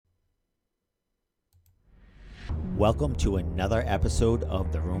Welcome to another episode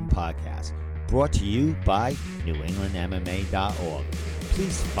of The Room Podcast, brought to you by NewEnglandMMA.org.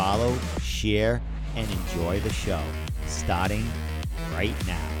 Please follow, share, and enjoy the show, starting right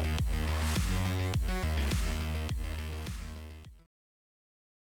now.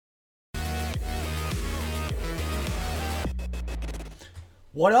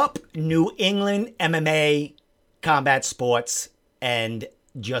 What up, New England MMA, combat sports, and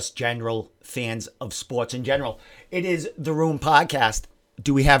just general fans of sports in general? It is The Room Podcast.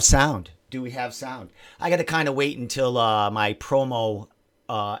 Do we have sound? I got to kind of wait until my promo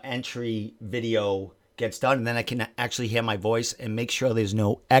entry video gets done, and then I can actually hear my voice and make sure there's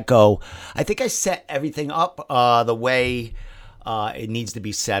no echo. I think I set everything up the way it needs to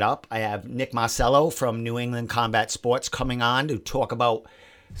be set up. I have Nick Marsello from New England Combat Sports coming on to talk about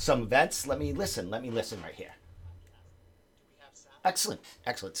some events. Let me listen right here. Excellent.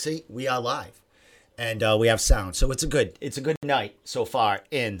 See, we are live, and we have sound, so it's a good night so far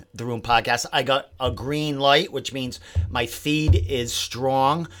in The Room Podcast. I got a green light, which means my feed is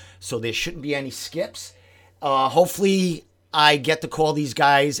strong, so there shouldn't be any skips. Hopefully, I get to call these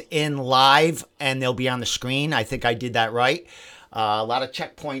guys in live, and they'll be on the screen. I think I did that right. A lot of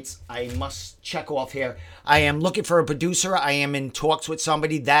checkpoints I must check off here. I am looking for a producer. I am in talks with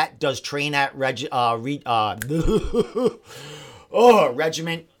somebody that does train at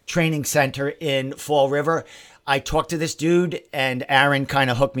Regiment Training Center in Fall River. I talked to this dude, and Aaron kind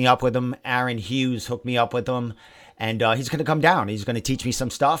of hooked me up with him. Aaron Hughes hooked me up with him, and he's going to come down. He's going to teach me some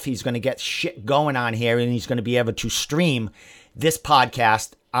stuff. He's going to get shit going on here, and he's going to be able to stream this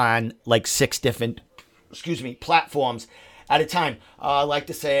podcast on like 6 different, platforms at a time. I'd like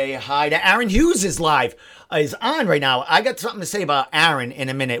to say hi to Aaron Hughes is on right now. I got something to say about Aaron in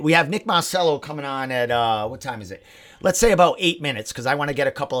a minute. We have Nick Marsello coming on at, what time is it? Let's say about 8 minutes, because I want to get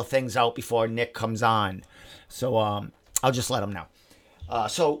a couple of things out before Nick comes on. So I'll just let him know.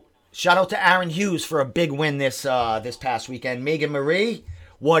 So shout out to Aaron Hughes for a big win this past weekend. Megan Marie,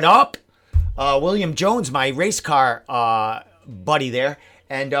 what up? William Jones, my race car buddy there.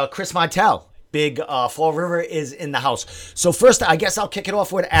 And Chris Montel. Big Fall River is in the house. So first, I guess I'll kick it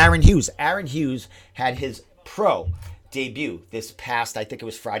off with Aaron Hughes. Aaron Hughes had his pro debut this past, I think it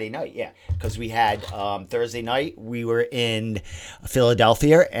was Friday night, because we had Thursday night, we were in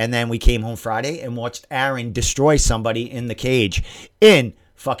Philadelphia, and then we came home Friday and watched Aaron destroy somebody in the cage in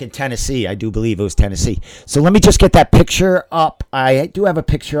fucking Tennessee. I do believe it was Tennessee. So let me just get that picture up. I do have a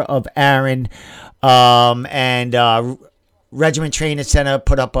picture of Aaron, and Regiment Training Center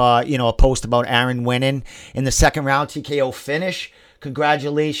put up a post about Aaron winning in the second round TKO finish.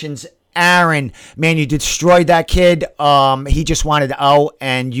 Congratulations, Aaron. Man, you destroyed that kid. He just wanted out,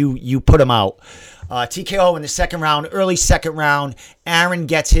 and you put him out. TKO in the second round, early second round. Aaron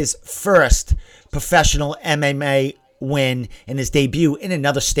gets his first professional MMA win in his debut in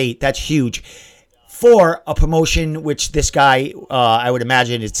another state. That's huge. For a promotion, which this guy, I would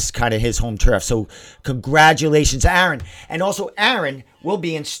imagine it's kind of his home turf. So congratulations, Aaron. And also, Aaron will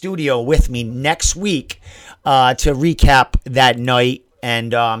be in studio with me next week to recap that night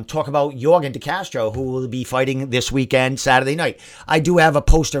and talk about Jorgen De Castro, who will be fighting this weekend, Saturday night. I do have a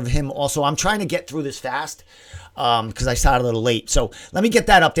poster of him also. I'm trying to get through this fast because I started a little late. So let me get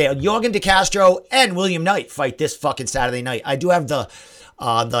that up there. Jorgen De Castro and William Knight fight this fucking Saturday night. I do have the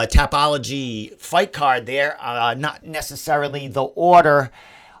Tapology fight card there. Not necessarily the order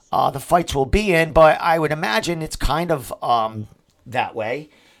the fights will be in, but I would imagine it's kind of that way.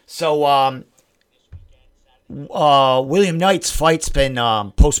 So William Knight's fight's been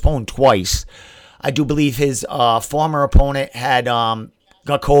postponed twice. I do believe his former opponent had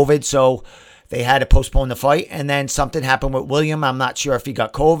got COVID, so they had to postpone the fight. And then something happened with William. I'm not sure if he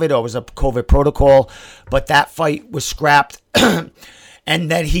got COVID or was a COVID protocol, but that fight was scrapped.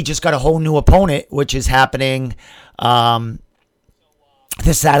 And then he just got a whole new opponent, which is happening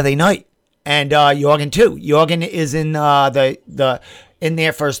this Saturday night. And Jorgen too. Jorgen is in in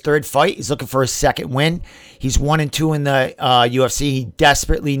there for his third fight. He's looking for his second win. He's 1-2 in the UFC. He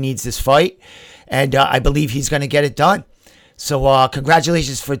desperately needs this fight, and I believe he's going to get it done. So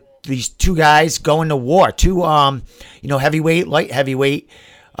congratulations for these two guys going to war. Two heavyweight, light heavyweight,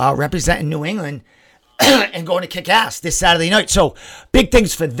 representing New England. And going to kick ass this Saturday night. So big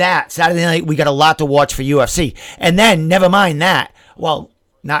things for that. Saturday night, we got a lot to watch for UFC. And then, never mind that. Well,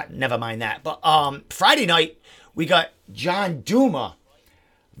 not never mind that. But Friday night, we got John Duma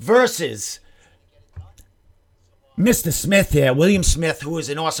versus Mr. Smith here. William Smith, who is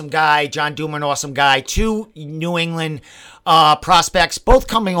an awesome guy. John Duma, an awesome guy. Two New England prospects, both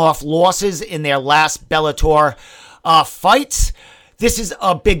coming off losses in their last Bellator fights. This is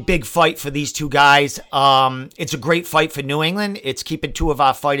a big fight for these two guys. It's a great fight for New England. It's keeping two of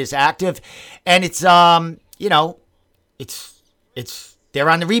our fighters active, and it's it's they're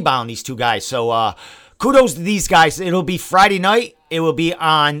on the rebound. These two guys. So kudos to these guys. It'll be Friday night. It will be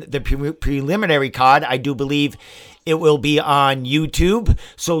on the preliminary card. I do believe it will be on YouTube.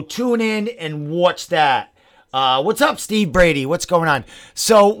 So tune in and watch that. What's up, Steve Brady? What's going on?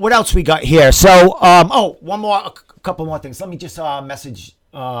 So what else we got here? So a couple more things. Let me just message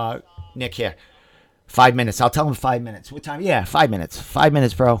Nick here. 5 minutes. I'll tell him 5 minutes. What time? Yeah, 5 minutes. 5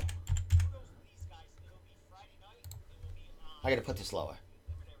 minutes, bro. I got to put this lower.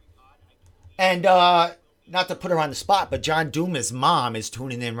 And not to put her on the spot, but John Duma's mom is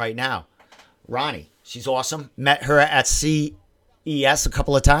tuning in right now. Ronnie. She's awesome. Met her at CES a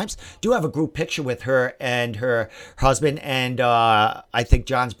couple of times. Do have a group picture with her and her husband and I think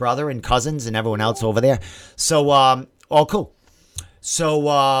John's brother and cousins and everyone else over there. So, all cool. So,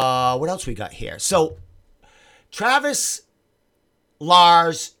 what else we got here? So, Travis,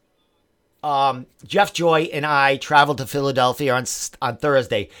 Lars, Jeff Joy and I traveled to Philadelphia on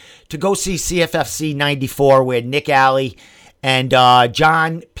Thursday to go see CFFC 94 where Nick Alley and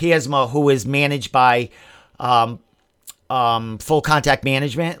John Piersma, who is managed by Full Contact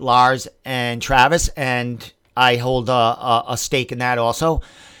Management, Lars and Travis, and I hold a stake in that also.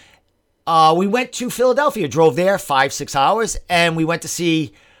 We went to Philadelphia, drove there 5-6 hours, and we went to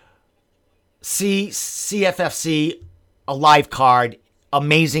see CFFC, a live card,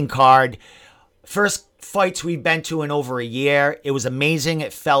 amazing card. First fights we've been to in over a year. It was amazing.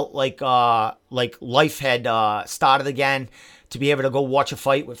 It felt like life had started again to be able to go watch a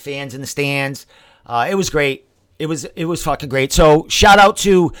fight with fans in the stands. It was great. It was fucking great. So shout out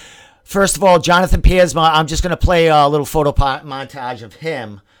to, first of all, Jonathan Piersma. I'm just going to play a little photo montage of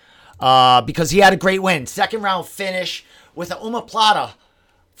him because he had a great win. Second round finish with an omoplata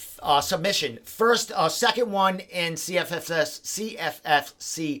submission. Second one in CFFC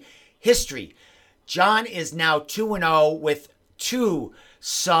history. John is now 2-0 with 2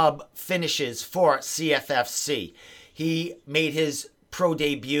 sub finishes for CFFC. He made his pro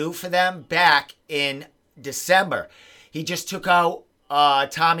debut for them back in December. He just took out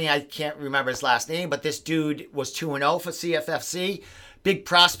Tommy, I can't remember his last name, but this dude was 2-0 for CFFC. Big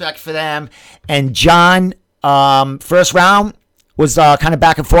prospect for them. And John, first round, was kind of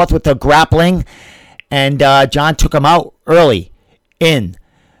back and forth with the grappling. And John took him out early in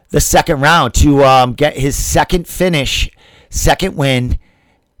the second round to get his second finish, second win,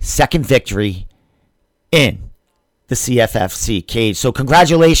 second victory in the CFFC cage. So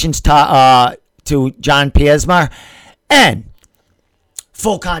congratulations to John Piersma and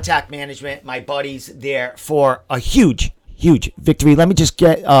Full Contact Management, my buddies there for a huge victory. Let me just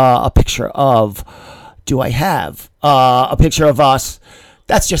get a picture of, do I have a picture of us?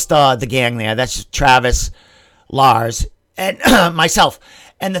 That's just the gang there. That's just Travis, Lars, and myself.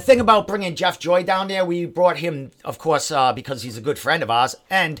 And the thing about bringing Jeff Joy down there, we brought him, of course, because he's a good friend of ours,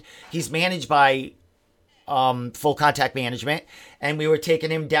 and he's managed by Full Contact Management, and we were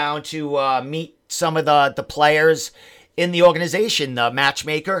taking him down to meet some of the players in the organization, the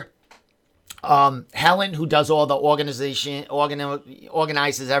matchmaker, Helen, who does all the organization,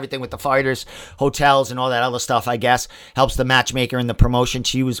 organizes everything with the fighters, hotels, and all that other stuff, I guess, helps the matchmaker in the promotion.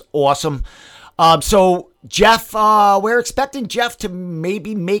 She was awesome. So Jeff, we're expecting Jeff to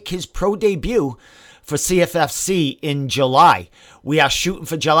maybe make his pro debut for CFFC in July. We are shooting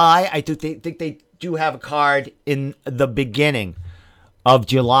for July. I think they do have a card in the beginning of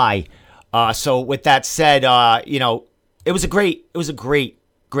July. So with that said, it was a great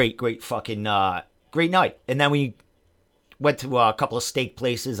fucking great night. And then we went to a couple of steak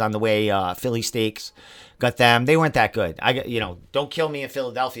places on the way, Philly steaks, got them. They weren't that good. Don't kill me in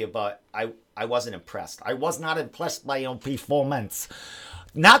Philadelphia, but I wasn't impressed. I was not impressed by your performance.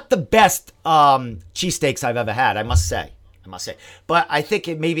 Not the best cheesesteaks I've ever had, I must say. But I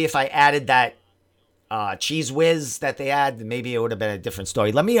think maybe if I added that cheese whiz that they had, maybe it would have been a different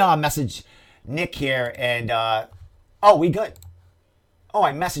story. Let me message Nick here and we good. Oh,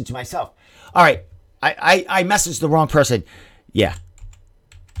 I messaged myself. All right. I messaged the wrong person. Yeah.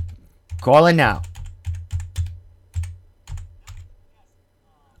 Call in now.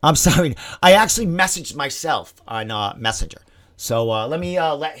 I'm sorry. I actually messaged myself on Messenger. So let me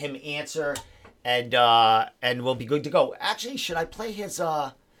let him answer, and we'll be good to go. Actually, should I play his?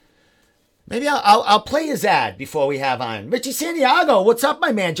 Maybe I'll play his ad before we have on Richie Santiago. What's up,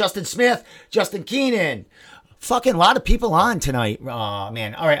 my man? Justin Smith, Justin Keenan. Fucking a lot of people on tonight,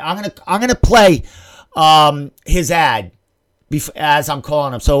 man. All right, I'm gonna play his ad as I'm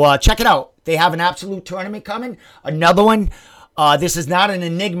calling him. So check it out. They have an absolute tournament coming. Another one This is not an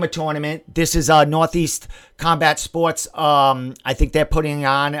Enigma tournament. This is Northeast Combat Sports. I think they're putting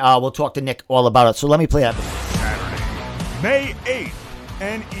on. We'll talk to Nick all about it. So let me play that. Saturday, May 8th,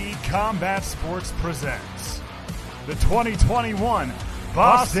 NE Combat Sports presents the 2021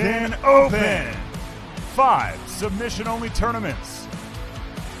 Boston Open. 5 submission-only tournaments.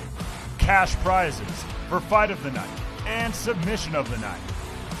 Cash prizes for fight of the night and submission of the night.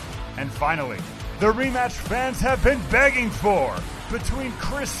 And finally, the rematch fans have been begging for between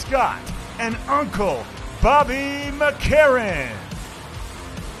Chris Scott and Uncle Bobby McCarran.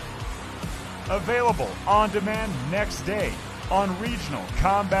 Available on demand next day on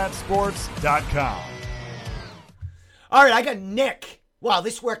regionalcombatsports.com. All right, I got Nick. Wow,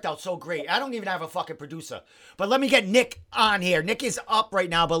 this worked out so great. I don't even have a fucking producer. But let me get Nick on here. Nick is up right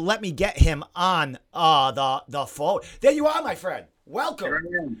now, but let me get him on the phone. There you are, my friend.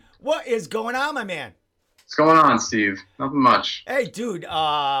 Welcome. What is going on, my man? What's going on, Steve? Nothing much. Hey, dude.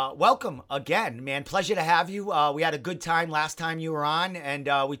 Welcome again, man. Pleasure to have you. We had a good time last time you were on, and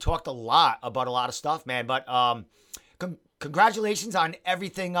we talked a lot about a lot of stuff, man. But congratulations on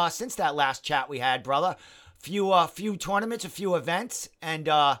everything since that last chat we had, brother. Few tournaments, a few events, and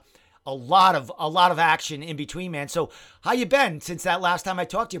a lot of action in between, man. So how you been since that last time I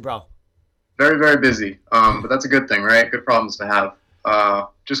talked to you, bro? Very, very busy. But that's a good thing, right? Good problems to have.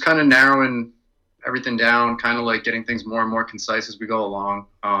 Just kind of narrowing everything down, kind of like getting things more and more concise as we go along.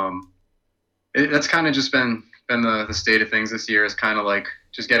 That's kind of just been the state of things this year, is kind of like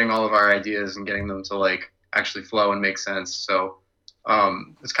just getting all of our ideas and getting them to like actually flow and make sense. So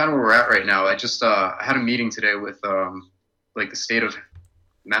it's kind of where we're at right now. I just I had a meeting today with like the state of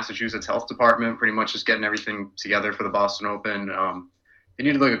Massachusetts Health Department, pretty much just getting everything together for the Boston Open. They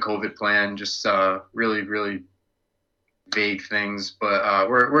needed like a COVID plan, just really, really vague things, but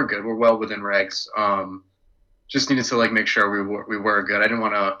we're good. We're well within regs. Just needed to like make sure we were good. I didn't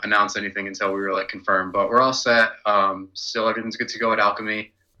want to announce anything until we were like confirmed, but we're all set. Still everything's good to go at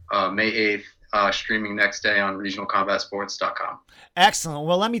Alchemy. May 8th, streaming next day on regionalcombatsports.com. Excellent.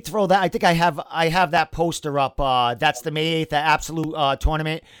 Well, let me throw that. I think I have that poster up. That's the May 8th Absolute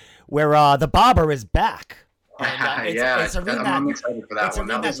tournament where the Barber is back. And, I'm excited for that one.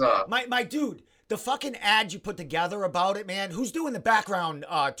 That was my dude. The fucking ad you put together about it, man. Who's doing the background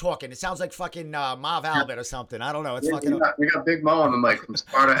talking? It sounds like fucking Marv Albert or something. I don't know. It's we got Big Mo on the mic from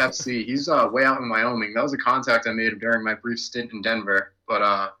Sparta FC. He's way out in Wyoming. That was a contact I made during my brief stint in Denver.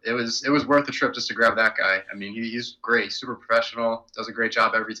 But it was worth the trip just to grab that guy. I mean, he's great, super professional, does a great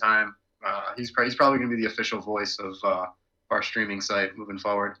job every time. He's probably going to be the official voice of our streaming site moving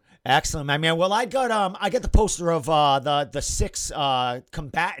forward. Excellent, my man. Well, I got the poster of the 6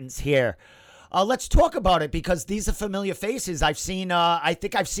 combatants here. Let's talk about it because these are familiar faces. I've seen. I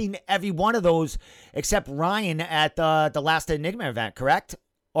think I've seen every one of those except Ryan at the last Enigma event. Correct?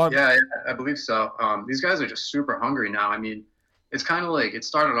 Yeah, I believe so. These guys are just super hungry now. I mean, it's kind of like it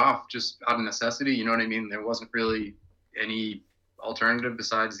started off just out of necessity. You know what I mean? There wasn't really any alternative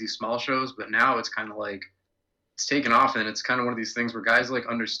besides these small shows, but now it's kind of like it's taken off, and it's kind of one of these things where guys like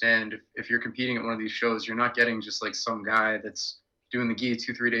understand if you're competing at one of these shows, you're not getting just like some guy that's doing the gi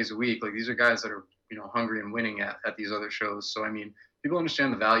 2-3 days a week. Like these are guys that are, hungry and winning at these other shows. So I mean, people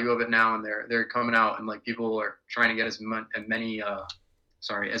understand the value of it now, and they're coming out, and like people are trying to get as many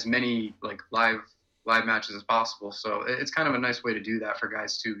like live matches as possible. So it's kind of a nice way to do that for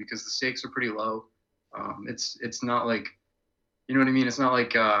guys too, because the stakes are pretty low. It's not like, you know what I mean? It's not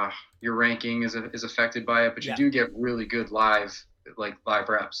like your ranking is affected by it, but you do get really good live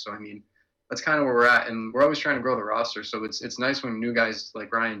reps. So I mean, that's kind of where we're at, and we're always trying to grow the roster. So it's nice when new guys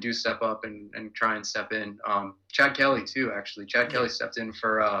like Ryan do step up and try and step in. Chad Kelly too, actually. Chad Kelly stepped in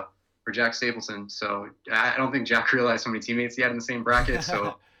for Jack Stapleton. So I don't think Jack realized how many teammates he had in the same bracket.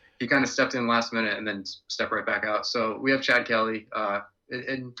 So he kind of stepped in last minute and then stepped right back out. So we have Chad Kelly,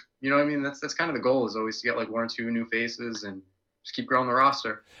 and you know what I mean? That's kind of the goal, is always to get like 1 or 2 new faces and just keep growing the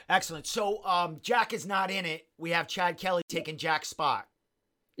roster. Excellent. So Jack is not in it. We have Chad Kelly taking Jack's spot.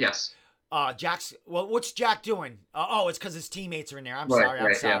 Yes. What's Jack doing? It's because his teammates are in there. I'm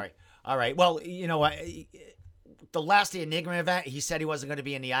sorry. Yeah. All right. Well, the last Enigma event, he said he wasn't going to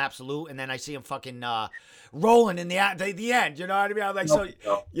be in the Absolute, and then I see him fucking rolling in the end. You know what I mean? I'm like,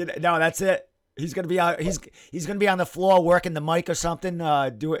 no, that's it. He's gonna be out. He's gonna be on the floor working the mic or something.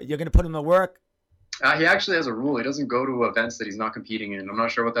 You're gonna put him to work. He actually has a rule. He doesn't go to events that he's not competing in. I'm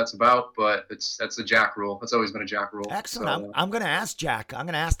not sure what that's about, but that's a Jack rule. That's always been a Jack rule. Excellent. So, I'm going to ask Jack. I'm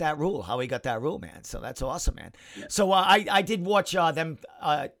going to ask that rule, how he got that rule, man. So that's awesome, man. Yeah. So I did watch them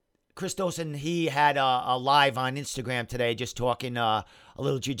Christos and he had a live on Instagram today, just talking a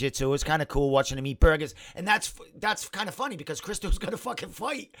little jiu-jitsu. It was kind of cool watching him eat burgers, and that's kind of funny because Christos got a fucking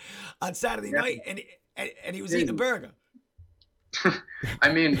fight on Saturday night, and he was eating a burger.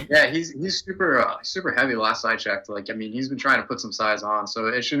 I mean, yeah, he's super heavy. Last I checked, like, I mean, he's been trying to put some size on, so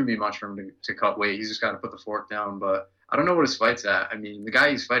it shouldn't be much for him to cut weight. He's just got to put the fork down. But I don't know what his fight's at. I mean, the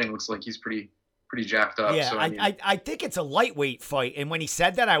guy he's fighting looks like he's pretty jacked up. Yeah, so, I think it's a lightweight fight. And when he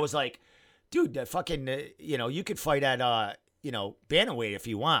said that, I was like, dude, that fucking, you could fight at, bantamweight if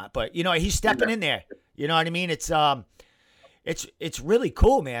you want. But, he's stepping in there. You know what I mean? It's really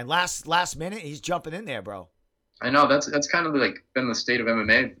cool, man. Last minute, he's jumping in there, bro. I know that's kind of like been the state of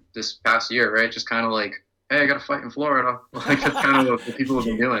MMA this past year, right? Just kind of like, hey, I got to fight in Florida. Like, that's kind of what people have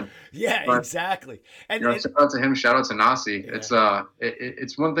been doing. Yeah, but, exactly. And shout out to him. Shout out to Nasi. Yeah.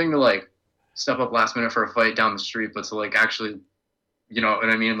 It's one thing to like step up last minute for a fight down the street, but to like actually, you know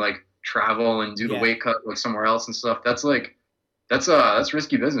what I mean, like travel and do the weight cut like somewhere else and stuff. That's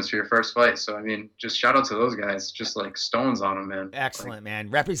risky business for your first fight. So I mean, just shout out to those guys. Just like stones on them, man. Excellent, man.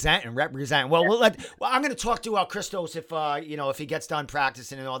 Represent. Well, I'm going to talk to Christos if he gets done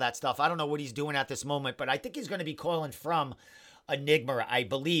practicing and all that stuff. I don't know what he's doing at this moment, but I think he's going to be calling from Enigma, I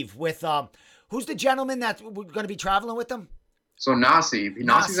believe. With who's the gentleman that's going to be traveling with them? So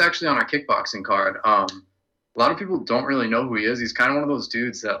Nasi's actually on our kickboxing card. A lot of people don't really know who he is. He's kind of one of those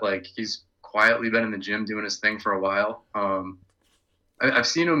dudes that like he's quietly been in the gym doing his thing for a while. I've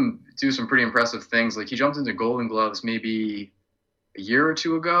seen him do some pretty impressive things. Like he jumped into Golden Gloves maybe a year or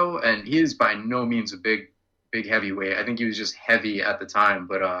two ago, and he is by no means a big heavyweight. I think he was just heavy at the time,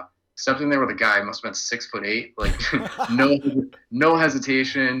 but stepped in there with a guy who must have been 6'8", like no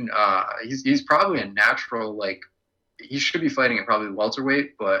hesitation. He's probably a natural, like he should be fighting at probably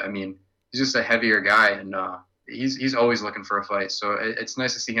welterweight, but I mean he's just a heavier guy, and he's always looking for a fight. So it's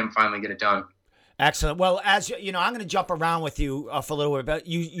nice to see him finally get it done. Excellent. Well, as you know, I'm going to jump around with you for a little bit. But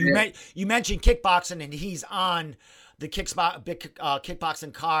you mentioned kickboxing, and he's on the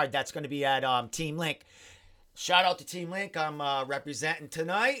kickboxing card that's going to be at Team Link. Shout out to Team Link. I'm representing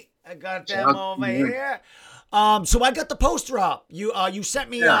tonight. I got them over here. So I got the poster up. You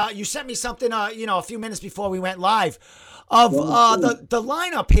sent me something a few minutes before we went live of the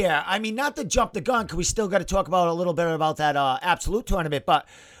lineup here. I mean, not to jump the gun, because we still got to talk about a little bit about that Absolute tournament, but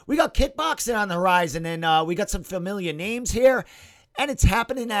we got kickboxing on the horizon, and we got some familiar names here, and it's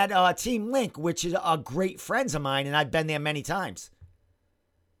happening at Team Link, which is great friends of mine, and I've been there many times.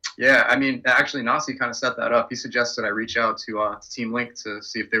 Yeah, I mean, actually, Nasi kind of set that up. He suggested I reach out to Team Link to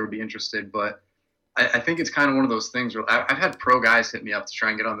see if they would be interested, but I think it's kind of one of those things where I've had pro guys hit me up to try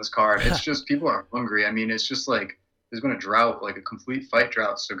and get on this card. It's just people are hungry. I mean, it's just like there's been a drought, like a complete fight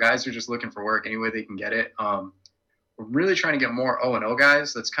drought. So guys are just looking for work any way they can get it. We're really trying to get more O&O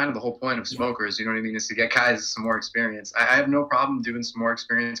guys. That's kind of the whole point of smokers, you know what I mean, is to get guys some more experience. I have no problem doing some more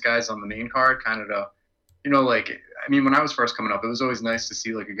experienced guys on the main card, kind of to, I mean, when I was first coming up, it was always nice to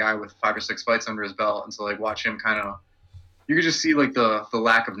see like a guy with 5 or 6 fights under his belt, and to like watch him kind of, you could just see like the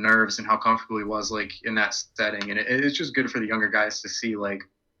lack of nerves and how comfortable he was like in that setting. And it's just good for the younger guys to see like,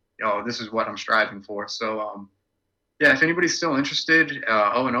 this is what I'm striving for. So, yeah, if anybody's still interested,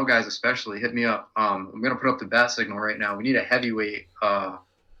 O&O guys especially, hit me up. I'm going to put up the bat signal right now. We need a heavyweight, no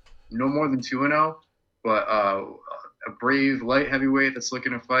more than 2-0, but a brave light heavyweight that's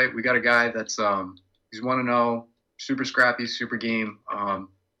looking to fight. We got a guy that's he's 1-0, super scrappy, super game.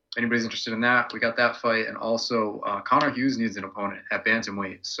 Anybody's interested in that, we got that fight. And also Connor Hughes needs an opponent at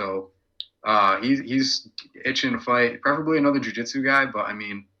bantamweight. So he's itching to fight, preferably another jiu-jitsu guy. But, I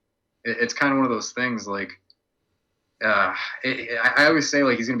mean, it's kind of one of those things like, I always say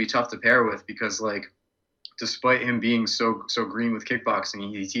like he's gonna be tough to pair with, because like despite him being so green with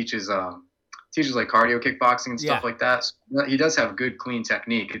kickboxing, he teaches like cardio kickboxing and stuff like that. So he does have good clean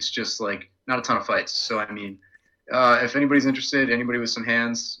technique. It's just like not a ton of fights. So I mean, if anybody's interested, anybody with some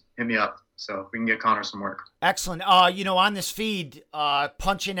hands, hit me up so we can get Connor some work. Excellent. On this feed,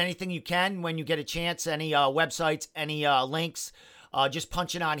 punch in anything you can when you get a chance. Any websites, any links. Just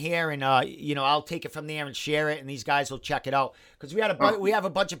punch it on here, and I'll take it from there and share it, and these guys will check it out, because we have a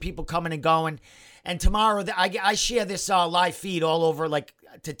bunch of people coming and going. And tomorrow I share this live feed all over, like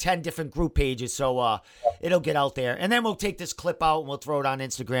to 10 different group pages, so it'll get out there. And then we'll take this clip out and we'll throw it on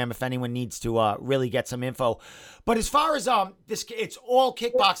Instagram if anyone needs to really get some info. But as far as it's all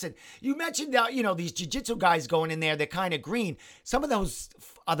kickboxing. You mentioned these jiu-jitsu guys going in there, they're kind of green. Some of those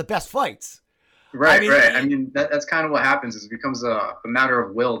are the best fights. Right, right. I mean, that's kind of what happens, is it becomes a matter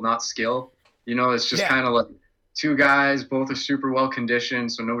of will, not skill. It's just kind of like two guys, both are super well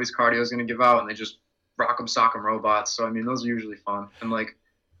conditioned, so nobody's cardio is going to give out, and they just rock 'em, sock 'em robots. So, I mean, those are usually fun. And, like,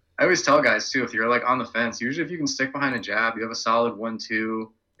 I always tell guys too, if you're like on the fence, usually if you can stick behind a jab, you have a solid 1-2,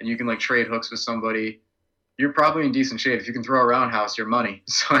 and you can like trade hooks with somebody, you're probably in decent shape. If you can throw a roundhouse, your money.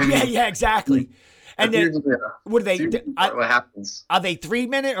 So I Yeah, mean, yeah, exactly. And that's then usually, what are that's they? usually what happens. Are they 3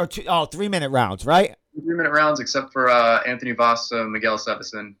 minute or two? Oh, 3 minute rounds, right? 3 minute rounds, except for Anthony Voss, Miguel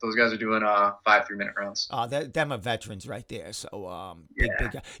Sevison. Those guys are doing 5 3 minute rounds. Them are veterans right there. So big.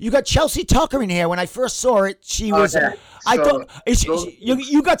 Yeah. You got Chelsea Tucker in here. When I first saw it, she was. Okay. I So, thought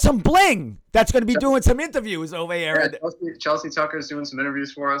you got some bling. That's going to be doing some interviews over here. yeah, Chelsea Tucker's doing some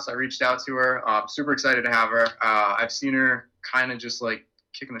interviews for us. I reached out to her. Super excited to have her. I've seen her kind of just like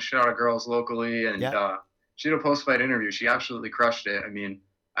kicking the shit out of girls locally, and she did a post-fight interview. She absolutely crushed it. I mean,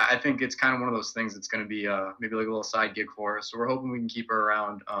 I think it's kind of one of those things that's going to be maybe like a little side gig for us. So we're hoping we can keep her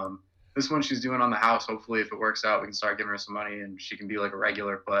around. This one she's doing on the house. Hopefully, if it works out, we can start giving her some money and she can be like a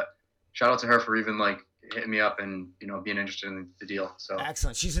regular. But shout out to her for even like hitting me up and being interested in the deal. So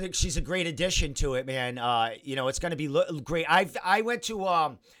excellent. She's a great addition to it, man. It's going to be great. I went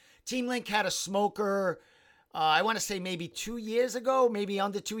to Team Link had a smoker. I want to say maybe 2 years ago, maybe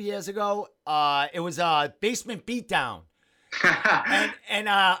under 2 years ago. It was a Basement Beatdown. and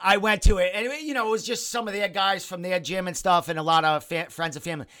I went to it, and it was just some of their guys from their gym and stuff, and a lot of friends and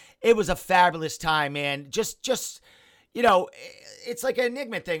family. It was a fabulous time, man. Just it's like an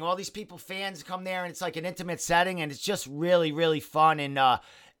Enigma thing. All these fans come there, and it's like an intimate setting, and it's just really, really fun and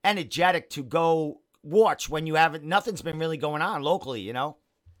energetic to go watch when you haven't. Nothing's been really going on locally,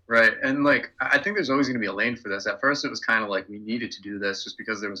 Right, and like I think there's always going to be a lane for this. At first, it was kind of like we needed to do this just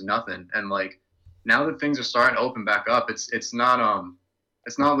because there was nothing, and like. Now that things are starting to open back up, it's not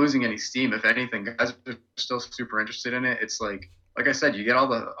losing any steam. If anything, guys are still super interested in it. It's like I said, you get all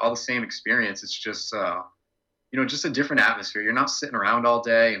the same experience. It's just just a different atmosphere. You're not sitting around all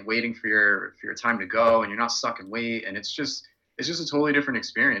day and waiting for your time to go, and you're not stuck in wait. And it's just a totally different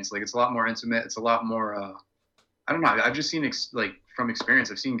experience. Like it's a lot more intimate. It's a lot more. I don't know. I've just seen from experience.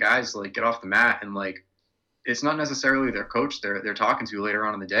 I've seen guys like get off the mat and like. It's not necessarily their coach they're talking to later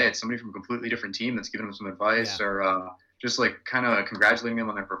on in the day. It's somebody from a completely different team that's giving them some advice or just like kind of congratulating them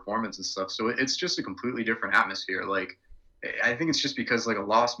on their performance and stuff. So it's just a completely different atmosphere. Like I think it's just because like a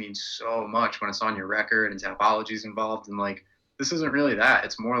loss means so much when it's on your record and to have apologies involved, and like this isn't really that.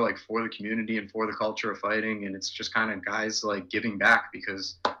 It's more like for the community and for the culture of fighting, and it's just kind of guys like giving back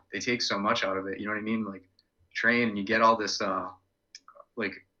because they take so much out of it. You know what I mean? Like train and you get all this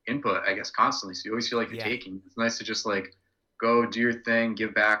like input, I guess, constantly. So you always feel like you're taking. It's nice to just like go do your thing,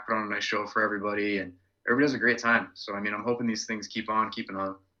 give back, put on a nice show for everybody, and everybody has a great time. So I mean, I'm hoping these things keep on keeping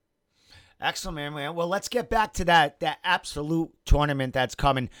on. Excellent, man. Well, let's get back to that absolute tournament that's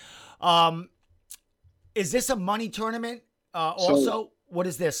coming. Is this a money tournament? Also, what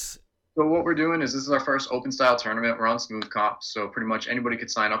is this? So what we're doing is this is our first open style tournament. We're on Smooth Comp, so pretty much anybody could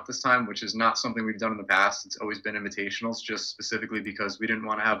sign up this time, which is not something we've done in the past. It's always been invitationals, just specifically because we didn't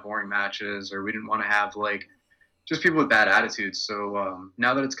want to have boring matches or we didn't want to have like just people with bad attitudes. So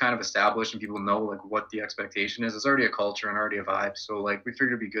now that it's kind of established and people know like what the expectation is, it's already a culture and already a vibe. So like we figured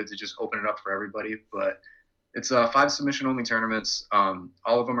it'd be good to just open it up for everybody. But it's 5 submission only tournaments. All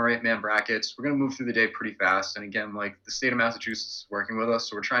of them are 8-man brackets. We're going to move through the day pretty fast. And again, like the state of Massachusetts is working with us.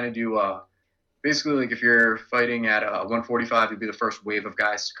 So we're trying to do basically like if you're fighting at 145, you'll be the first wave of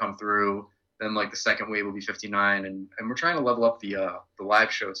guys to come through. Then like the second wave will be 59. And we're trying to level up the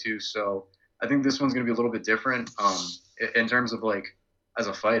live show too. So I think this one's going to be a little bit different in terms of like as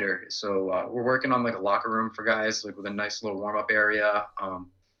a fighter. So we're working on like a locker room for guys, like with a nice little warm up area.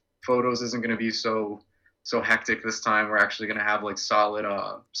 Photos isn't going to be so hectic this time. We're actually going to have like solid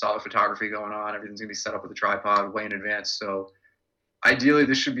photography going on. Everything's going to be set up with a tripod way in advance. So ideally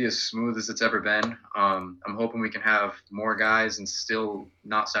this should be as smooth as it's ever been. I'm hoping we can have more guys and still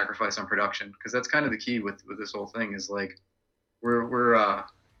not sacrifice on production, because that's kind of the key with this whole thing is like we're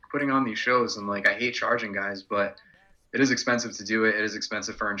putting on these shows, and like I hate charging guys, but it is expensive to do it. It is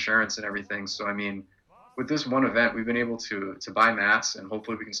expensive for insurance and everything. So I mean, with this one event, we've been able to buy mats, and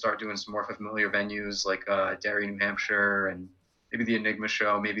hopefully we can start doing some more familiar venues like Derry, New Hampshire, and maybe the Enigma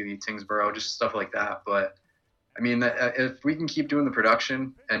show, maybe the Tingsboro, just stuff like that. But I mean, if we can keep doing the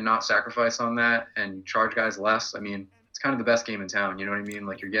production and not sacrifice on that and charge guys less, I mean, it's kind of the best game in town. You know what I mean?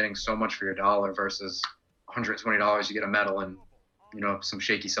 Like you're getting so much for your dollar versus $120, you get a medal and, some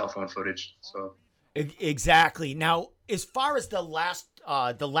shaky cell phone footage. So exactly. Now, as far as the last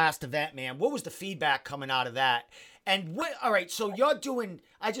event, man, what was the feedback coming out of that? And all right, so you're doing,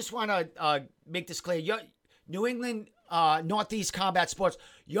 I just want to make this clear. You're New England Northeast Combat Sports.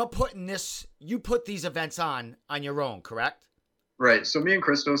 You put these events on your own, correct? Right. So me and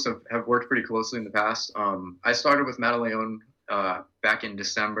Christos have worked pretty closely in the past. I started with Madeleine back in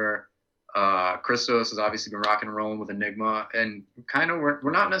December. Christos has obviously been rocking and rolling with Enigma, and kind of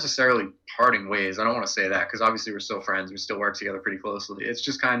we're not necessarily parting ways. I don't want to say that because obviously we're still friends. We still work together pretty closely. It's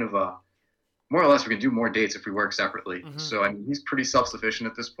just kind of more or less we can do more dates if we work separately. Mm-hmm. So I mean, he's pretty self-sufficient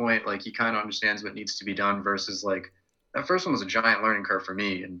at this point. Like he kind of understands what needs to be done versus like that first one was a giant learning curve for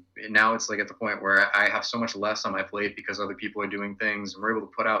me. And now it's like at the point where I have so much less on my plate because other people are doing things and we're able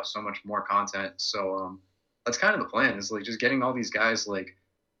to put out so much more content. So that's kind of the plan is like just getting all these guys like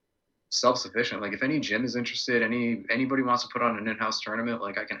self-sufficient. Like if any gym is interested, anybody wants to put on an in-house tournament,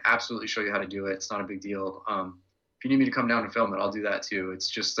 like I can absolutely show you how to do it. It's not a big deal. If you need me to come down and film it, I'll do that too. It's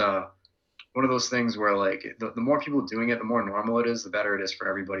just one of those things where like the more people doing it, the more normal it is, the better it is for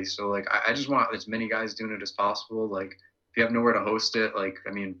everybody. So like I just want as many guys doing it as possible. Like if you have nowhere to host it, like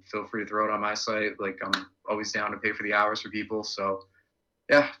I mean, feel free to throw it on my site. Like I'm always down to pay for the hours for people. So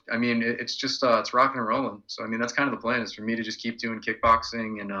yeah, I mean it's just it's rocking and rolling. So I mean that's kind of the plan is for me to just keep doing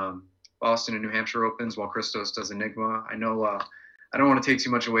kickboxing and Boston and New Hampshire Opens while Christos does Enigma. I know I don't want to take too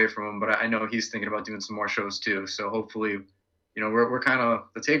much away from him, but I know he's thinking about doing some more shows too. So hopefully, you know, we're kind of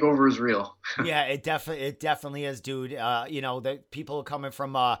the takeover is real. Yeah, it definitely is, dude. You know, the people are coming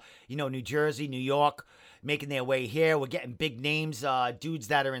from you know, New Jersey, New York, making their way here. We're getting big names, dudes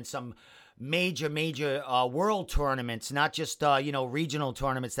that are in some major world tournaments, not just you know, regional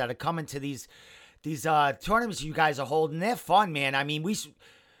tournaments that are coming to these tournaments you guys are holding. They're fun, man. I mean,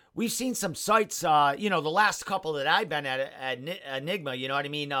 we've seen some sites, you know, the last couple that I've been at Enigma, you know what I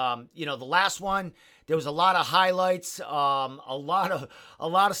mean? You know, the last one, there was a lot of highlights, a lot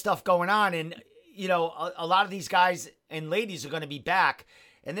of stuff going on. And, you know, a lot of these guys and ladies are going to be back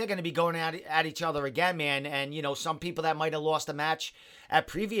and they're going to be going at each other again, man. And, you know, some people that might have lost a match at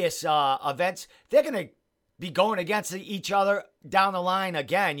previous events, they're going to be going against each other down the line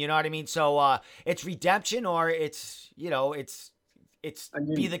again. You know what I mean? So it's redemption or it's, you know, it's I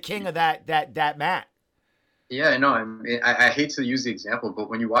mean, be the king of that mat. Yeah, no, I hate to use the example, but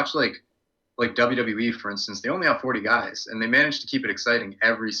when you watch like WWE, for instance, they only have 40 guys, and they manage to keep it exciting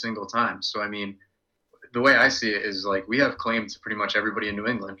every single time. So, I mean, the way I see it is like we have claim to pretty much everybody in New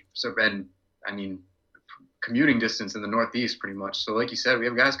England. So, and I mean, commuting distance in the Northeast pretty much. So, like you said, we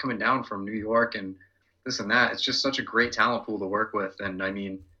have guys coming down from New York and this and that. It's just such a great talent pool to work with. And, I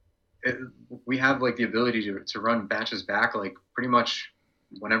mean, we have like the ability to run batches back like pretty much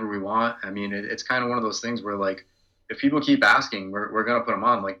whenever we want. I mean, it's kind of one of those things where like if people keep asking, we're gonna put them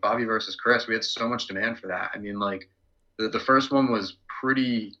on. Like Bobby versus Chris, we had so much demand for that. I mean, like the first one was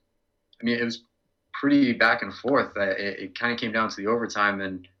pretty. I mean, it was pretty back and forth. It kind of came down to the overtime,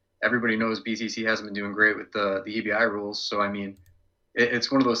 and everybody knows BTC hasn't been doing great with the EBI rules. So I mean,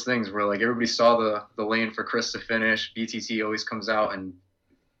 it's one of those things where like everybody saw the lane for Chris to finish. BTC always comes out and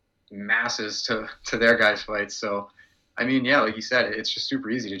masses to their guys' fights. So I mean, yeah, like you said, it's just super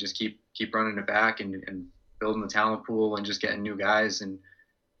easy to just keep running it back and building the talent pool and just getting new guys. And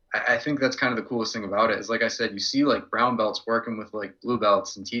I think that's kind of the coolest thing about it is, like I said, you see like brown belts working with like blue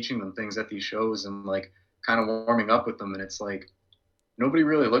belts and teaching them things at these shows and like kind of warming up with them. And it's like, nobody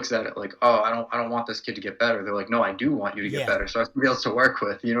really looks at it like, oh, I don't want this kid to get better. They're like, no, I do want you to get better. So I have somebody else to work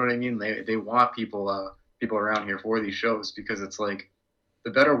with. You know what I mean? They want people around here for these shows because it's like the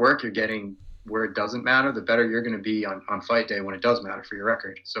better work you're getting where it doesn't matter, the better you're going to be on fight day when it does matter for your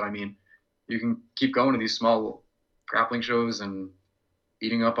record. So, I mean, you can keep going to these small grappling shows and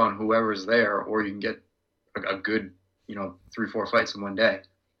beating up on whoever's there, or you can get a good, you know, 3-4 fights in one day.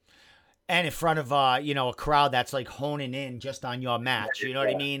 And in front of, you know, a crowd that's like honing in just on your match. You know what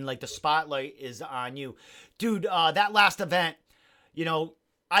I mean? Like the spotlight is on you. Dude, that last event, you know,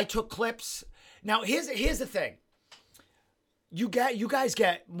 I took clips. Now, here's the thing. You guys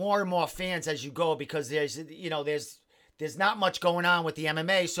get more and more fans as you go because there's not much going on with the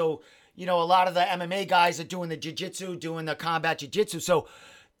MMA. So, you know, a lot of the MMA guys are doing the jiu-jitsu, doing the combat jiu-jitsu.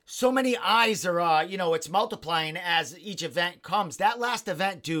 So many eyes are, you know, it's multiplying as each event comes. That last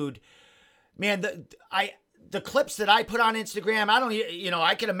event, dude, man, the clips that I put on Instagram,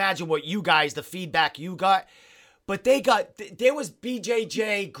 I can imagine what you guys, the feedback you got. But there was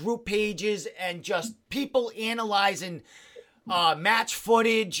BJJ group pages and just people analyzing match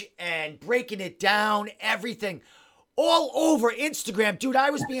footage and breaking it down, everything. All over Instagram, dude. I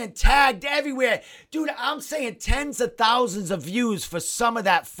was being tagged everywhere. Dude, I'm saying tens of thousands of views for some of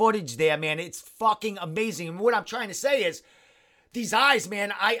that footage there, man. It's fucking amazing. And what I'm trying to say is, these eyes,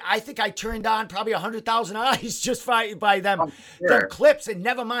 man, I think I turned on probably 100,000 eyes just by them, them clips. And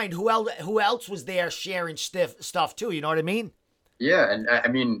never mind who else was there sharing stuff too. You know what I mean? Yeah, and I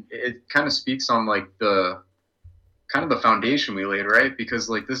mean, it kind of speaks on like the kind of the foundation we laid, right? Because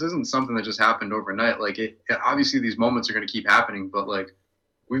like this isn't something that just happened overnight. Like obviously these moments are going to keep happening, but like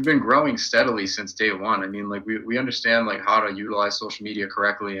we've been growing steadily since day one. I mean, like we understand like how to utilize social media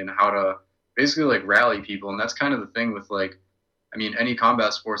correctly and how to basically like rally people. And that's kind of the thing with like, I mean, any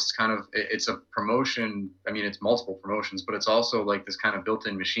combat sports is kind of, it's a promotion. I mean, it's multiple promotions, but it's also like this kind of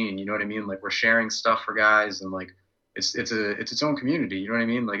built-in machine. You know what I mean? Like we're sharing stuff for guys, and like it's its own community. You know what I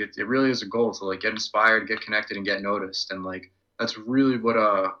mean? Like it really is a goal to like get inspired, get connected, and get noticed. And like that's really what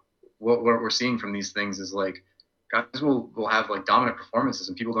we're seeing from these things is like guys will have like dominant performances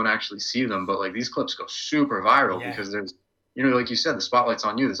and people don't actually see them, but like these clips go super viral because there's, you know, like you said, the spotlight's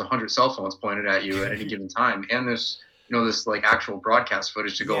on you. There's 100 cell phones pointed at you at any given time, and there's, you know, this like actual broadcast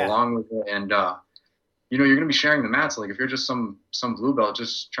footage to go along with it. And you know, you're going to be sharing the mats. Like if you're just some blue belt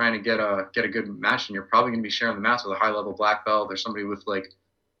just trying to get a good match, and you're probably going to be sharing the mats with a high level black belt or somebody with like,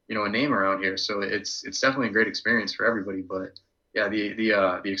 you know, a name around here. So it's definitely a great experience for everybody. But yeah,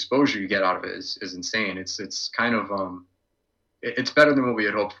 the exposure you get out of it is insane. It's kind of it's better than what we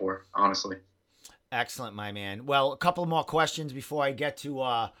had hoped for, honestly. Excellent, my man. Well, a couple more questions before I get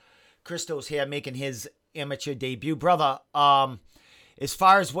to Christos here making his amateur debut. Brother, as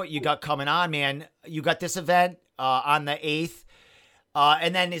far as what you got coming on, man, you got this event on the 8th.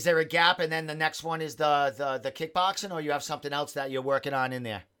 And then is there a gap? And then the next one is the kickboxing, or you have something else that you're working on in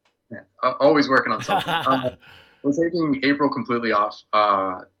there? Yeah, always working on something. We're taking April completely off.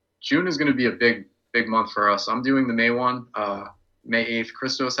 June is going to be a big month for us. I'm doing the May one, May 8th.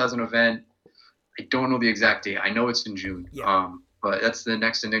 Christos has an event. I don't know the exact date. I know it's in June. Yeah. But that's the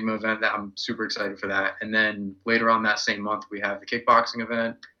next Enigma event that I'm super excited for that. And then later on that same month, we have the kickboxing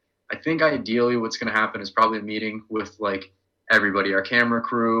event. I think ideally what's going to happen is probably a meeting with like everybody, our camera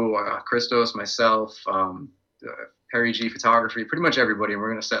crew, Christos, myself, Perry G photography, pretty much everybody. And we're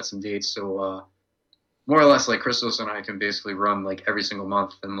going to set some dates. So more or less like Christos and I can basically run like every single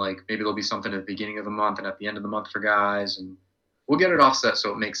month. And like maybe there'll be something at the beginning of the month and at the end of the month for guys. And we'll get it offset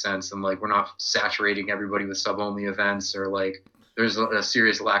so it makes sense. And like we're not saturating everybody with sub-only events or like there's a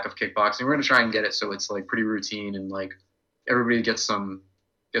serious lack of kickboxing. We're going to try and get it so it's like pretty routine and like everybody gets some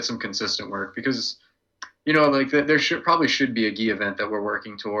consistent work, because you know, like there probably should be a gi event that we're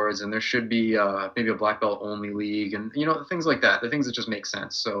working towards, and there should be maybe a black belt only league, and you know, things like that, the things that just make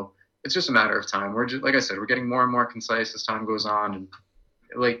sense. So it's just a matter of time. We're just, like I said, we're getting more and more concise as time goes on, and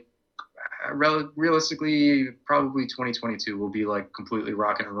like realistically, probably 2022 will be like completely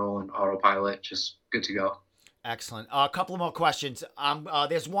rocking and rolling, autopilot, just good to go. Excellent. A couple more questions.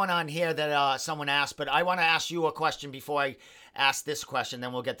 There's one on here that someone asked, but I want to ask you a question before I ask this question.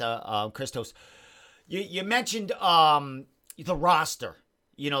 Then we'll get to Christos. You mentioned the roster.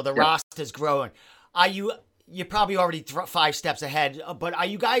 You know, the roster's growing. You're probably already 5 steps ahead, but are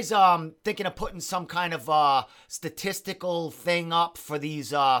you guys thinking of putting some kind of statistical thing up for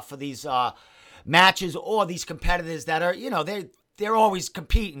these matches, or these competitors that are, you know, they're always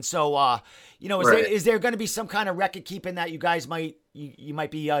competing. So, you know, is there going to be some kind of record keeping that you guys might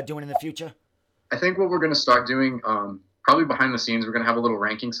be doing in the future? I think what we're going to start doing, probably behind the scenes, we're going to have a little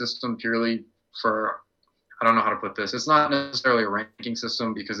ranking system purely for, I don't know how to put this. It's not necessarily a ranking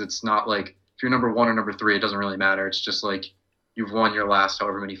system because it's not like if you're number 1 or number 3, it doesn't really matter. It's just like you've won your last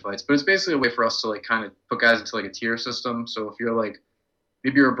however many fights. But it's basically a way for us to like kind of put guys into like a tier system. So if you're like,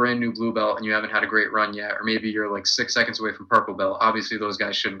 maybe you're a brand new blue belt and you haven't had a great run yet, or maybe you're like 6 seconds away from purple belt. Obviously, those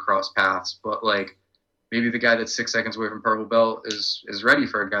guys shouldn't cross paths, but like maybe the guy that's 6 seconds away from purple belt is ready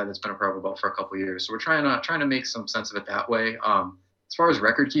for a guy that's been a purple belt for a couple of years. So we're trying to make some sense of it that way. As far as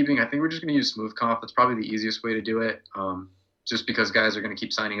record keeping, I think we're just going to use Smooth Comp. That's probably the easiest way to do it, just because guys are going to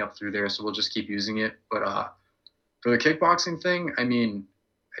keep signing up through there, so we'll just keep using it. But for the kickboxing thing, I mean,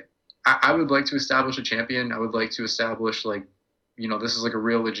 I would like to establish a champion. I would like to establish like, you know, this is like a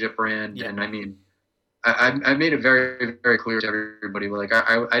real legit brand. Yeah. And I mean, I made it very, very clear to everybody. Like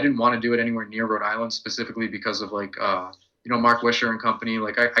I didn't want to do it anywhere near Rhode Island, specifically because of like, you know, Mark Wisher and company.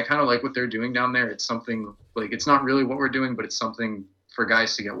 Like I kind of like what they're doing down there. It's something like, it's not really what we're doing, but it's something for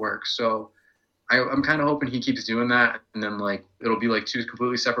guys to get work. So I'm kind of hoping he keeps doing that. And then like, it'll be like 2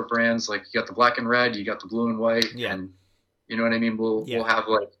 completely separate brands. Like you got the black and red, you got the blue and white. Yeah. And you know what I mean? We'll have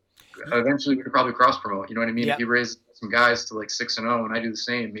like, eventually we could probably cross promote. You know what I mean? If he raises some guys to like 6-0 and I do the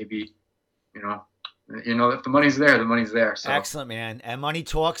same, maybe, you know, if the money's there, the money's there. So. Excellent, man. And money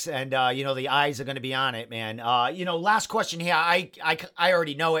talks, and you know, the eyes are going to be on it, man. You know, last question here. I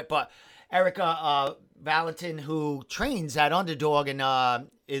already know it, but Erica Valentin, who trains at Underdog and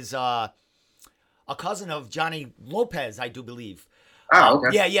is a cousin of Johnny Lopez, I do believe. Oh,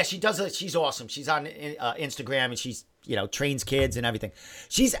 okay. Yeah, she does. She's awesome. She's on Instagram, and she's trains kids and everything.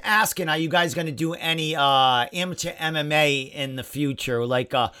 She's asking, are you guys going to do any amateur MMA in the future?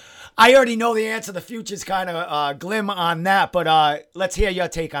 Like, I already know the answer. The future's kind of glim on that, but let's hear your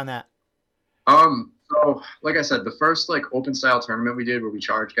take on that. So like I said, the first like open style tournament we did where we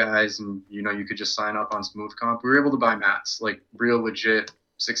charged guys and, you could just sign up on Smooth Comp, we were able to buy mats, like real legit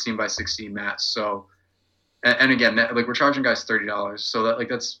 16 by 16 mats. So, and again, like we're charging guys $30. So that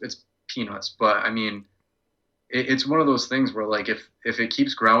it's peanuts. But I mean, it's one of those things where like, if it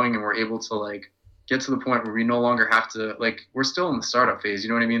keeps growing and we're able to like get to the point where we no longer have to, like, we're still in the startup phase. You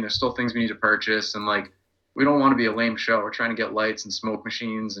know what I mean? There's still things we need to purchase, and like, we don't want to be a lame show. We're trying to get lights and smoke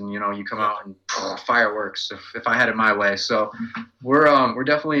machines, and you come out and fireworks if I had it my way. So we're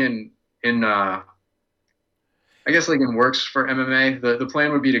definitely in I guess like in works for MMA. The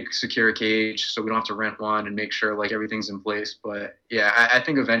plan would be to secure a cage so we don't have to rent one and make sure like everything's in place. But yeah, I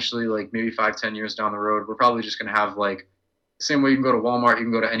think eventually, like maybe 5-10 years down the road, we're probably just gonna have like the same way you can go to Walmart, you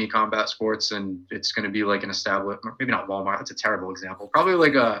can go to any combat sports, and it's gonna be like an established, maybe not Walmart. That's a terrible example. Probably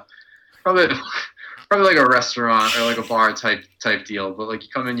like a restaurant or like a bar type deal. But like you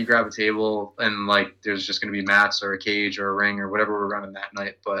come in, you grab a table, and like there's just going to be mats or a cage or a ring or whatever we're running that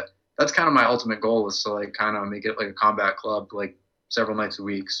night. But that's kind of my ultimate goal, is to like kind of make it like a combat club, like several nights a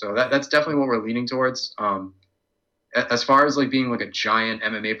week. So that's definitely what we're leaning towards. As far as like being like a giant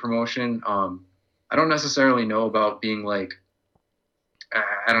MMA promotion, I don't necessarily know about being like,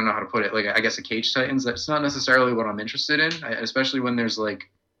 I don't know how to put it. Like, I guess a Cage Titans, that's not necessarily what I'm interested in, especially when there's like,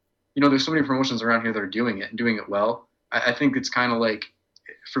 there's so many promotions around here that are doing it and doing it well. I think it's kind of like,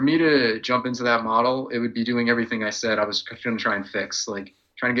 for me to jump into that model, it would be doing everything I said I was going to try and fix, like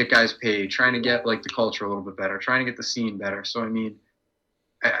trying to get guys paid, trying to get like the culture a little bit better, trying to get the scene better. So, I mean,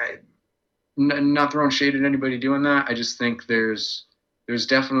 not throwing shade at anybody doing that. I just think there's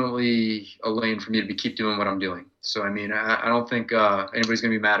definitely a lane for me to keep doing what I'm doing. So, I mean, I don't think anybody's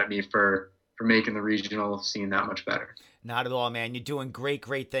going to be mad at me for making the regional scene that much better. Not at all, man. You're doing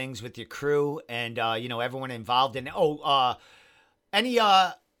great things with your crew and, everyone involved in it.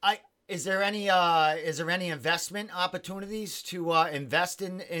 Is there any investment opportunities to invest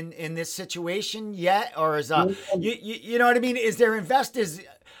in this situation yet? Or is, you know what I mean? Is there investors?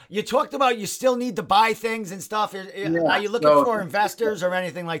 You talked about you still need to buy things and stuff. Are you looking for investors or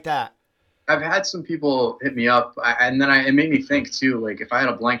anything like that? I've had some people hit me up, and then it made me think too, like if I had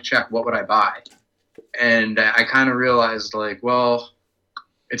a blank check, what would I buy? And I kind of realized, like, well,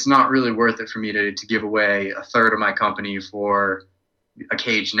 it's not really worth it for me to give away a third of my company for a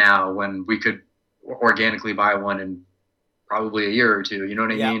cage now, when we could organically buy one in probably a year or two. You know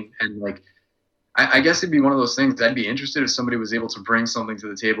what I mean? And like, I guess it'd be one of those things. I'd be interested if somebody was able to bring something to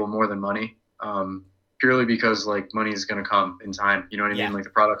the table more than money, purely because like money is going to come in time. You know what I mean? Like the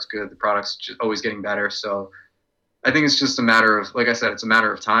product's good. The product's just always getting better. So I think it's just a matter of, like I said, it's a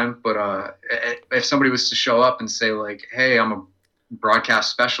matter of time. But if somebody was to show up and say like, hey, I'm a broadcast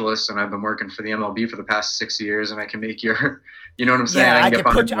specialist and I've been working for the MLB for the past 6 years and I can make your, you know what I'm saying? Yeah, I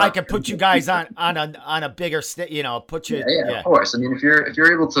can put you guys on a bigger put you. Yeah, of course. I mean, if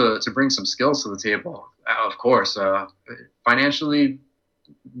you're able to bring some skills to the table, of course. Financially,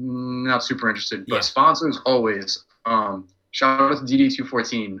 not super interested, but sponsors always. Shout out to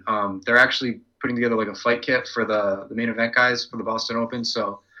DD214. They're actually putting together like a fight kit for the main event guys for the Boston Open.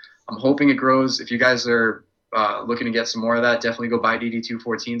 So I'm hoping it grows. If you guys are looking to get some more of that, definitely go buy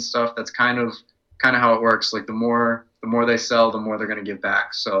DD214 stuff. That's kind of how it works. Like the more they sell, the more they're going to give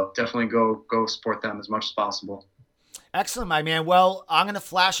back. So definitely go support them as much as possible. Excellent, my man. Well, I'm going to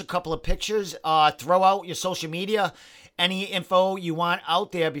flash a couple of pictures, throw out your social media, any info you want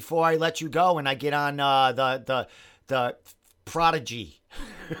out there before I let you go and I get on the Prodigy.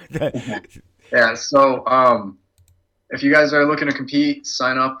 Yeah, so if you guys are looking to compete,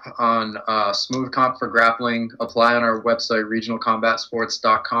 sign up on Smooth Comp for grappling. Apply on our website,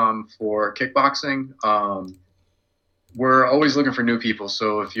 regionalcombatsports.com, for kickboxing. We're always looking for new people.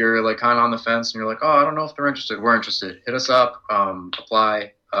 So if you're like kind of on the fence and you're like, oh, I don't know if they're interested, we're interested. Hit us up,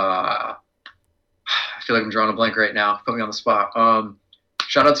 apply. I feel like I'm drawing a blank right now. Put me on the spot.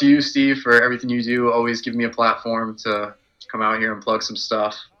 Shout out to you, Steve, for everything you do. Always give me a platform to come out here and plug some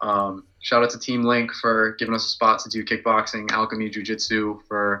stuff. Shout out to Team Link for giving us a spot to do kickboxing, Alchemy Jiu-Jitsu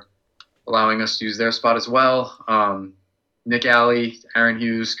for allowing us to use their spot as well. Nick Alley, Aaron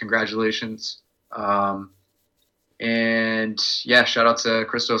Hughes, congratulations. And yeah, shout out to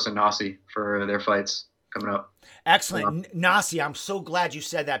Christos and Nasi for their fights coming up. Excellent. Nasi, I'm so glad you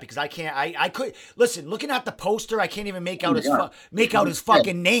said that because I could listen, looking at the poster, I can't even make out his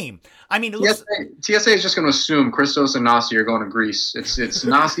fucking name. I mean, it looks TSA is just going to assume Christos and Nasi are going to Greece. It's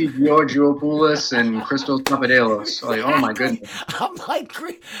Nasi Georgiopoulos and Christos Papadelos. Like, oh my goodness. I'm like,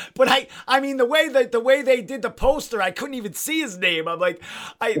 but I mean the way they did the poster, I couldn't even see his name. I'm like,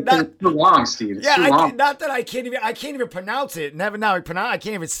 it's too long, Steve. It's too long. Not that I can't even pronounce it. I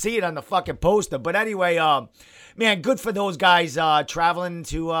can't even see it on the fucking poster. But anyway, man, good for those guys traveling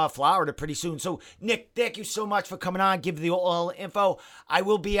to Florida pretty soon. So, Nick, thank you so much for coming on. Give the all info. I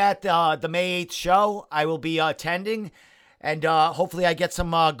will be at the May 8th show. I will be attending, and hopefully I get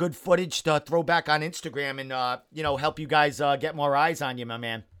some good footage to throw back on Instagram and help you guys get more eyes on you, my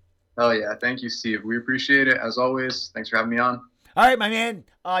man. Oh yeah, thank you, Steve. We appreciate it as always. Thanks for having me on. All right, my man.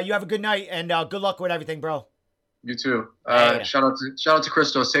 You have a good night and good luck with everything, bro. You too. Shout out to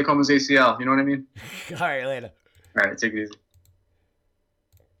Christos. Take home his ACL. You know what I mean? All right, later. All right, take it easy.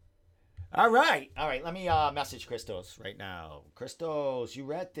 All right. Let me message Christos right now. Christos, you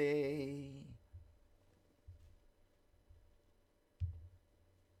ready?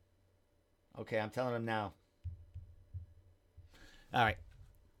 Okay, I'm telling him now. All right.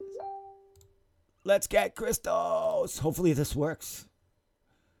 Let's get Christos. Hopefully this works.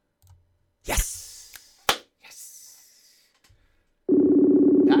 Yes.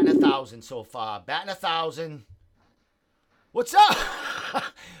 Batting 1,000 so far. Batting 1,000. What's up?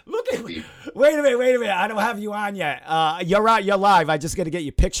 Look at me. Wait a minute. I don't have you on yet. You're right. You're live. I just got to get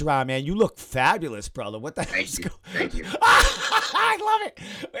your picture on, man. You look fabulous, brother. What the hell? Thank you. I love it.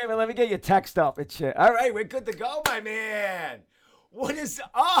 Wait a minute. Let me get your text up and shit. All right. We're good to go, my man. What is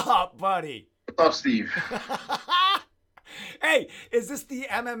up, buddy? What's up, Steve? Hey, is this the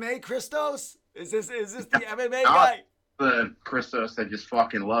MMA Christos? Is this the MMA guy? The Christos that just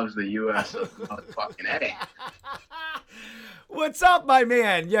fucking loves the U.S. fucking A. What's up, my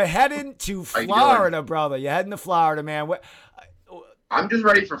man? You're heading to Florida, brother. You're heading to Florida, man. I'm just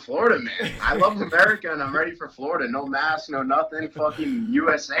ready for Florida, man. I love America, and I'm ready for Florida. No mask, no nothing. Fucking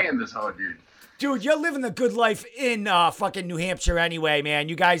USA in this whole dude. Dude, you're living the good life in fucking New Hampshire anyway, man.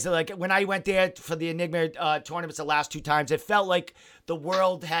 You guys are like, when I went there for the Enigma tournaments the last 2 times, it felt like the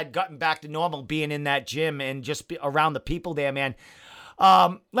world had gotten back to normal being in that gym and just around the people there, man.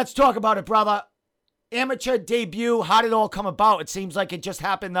 Let's talk about it, brother. Amateur debut, how did it all come about? It seems like it just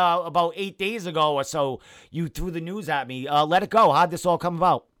happened about 8 days ago or so. You threw the news at me. Let it go. How'd this all come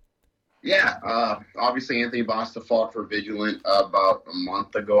about? Yeah, obviously Anthony Basta fought for Vigilant about a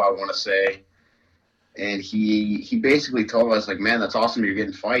month ago, I want to say. And he basically told us, like, man, that's awesome, you're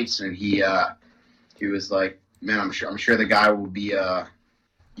getting fights. And he was like, man, I'm sure the guy will be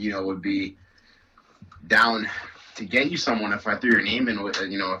would be down to get you someone if I threw your name in with,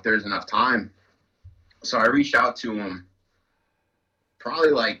 if there's enough time. So I reached out to him probably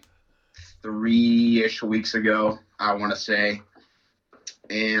like 3-ish weeks ago, I want to say.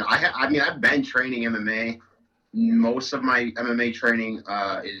 And I've been training MMA. Most of my MMA training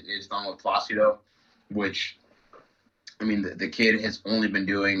is done with Placido, which, I mean, the kid has only been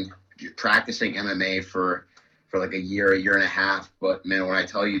practicing MMA for like a year and a half. But, man, when I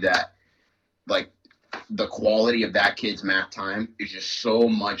tell you that, like, the quality of that kid's mat time is just so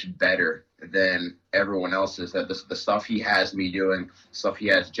much better than everyone else's. That the stuff he has me doing, stuff he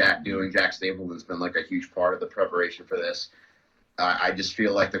has Jack doing, Jack Stapleton's been like a huge part of the preparation for this. I just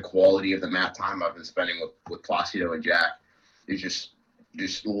feel like the quality of the mat time I've been spending with Placido and Jack is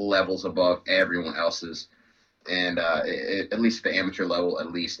just levels above everyone else's. And at least the amateur level,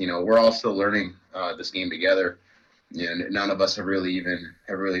 at least, we're all still learning this game together. None of us have really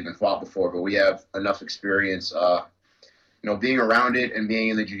even fought before, but we have enough experience, being around it and being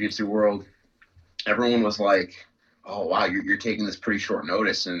in the jiu-jitsu world. Everyone was like, oh, wow, you're taking this pretty short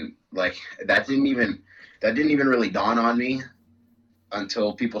notice. And like, that didn't even really dawn on me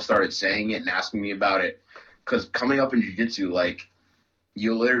until people started saying it and asking me about it. Because coming up in jiu-jitsu, like,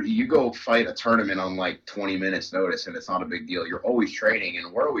 you go fight a tournament on like 20 minutes notice and it's not a big deal. You're always training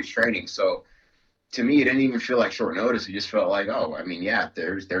and we're always training. So to me, it didn't even feel like short notice. It just felt like, oh, I mean, yeah,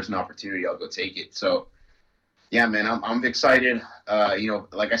 there's an opportunity. I'll go take it. So yeah, man, I'm excited.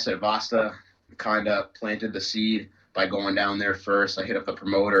 Like I said, Vasta kind of planted the seed by going down there first. I hit up the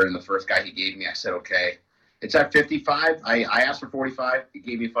promoter and the first guy he gave me, I said, okay, it's at 55. I asked for 45. He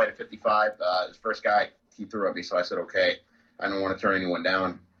gave me a fight at 55. The first guy he threw at me. So I said, okay, I don't want to turn anyone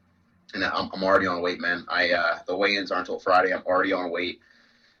down. And I'm already on weight, man. The weigh-ins aren't until Friday. I'm already on weight.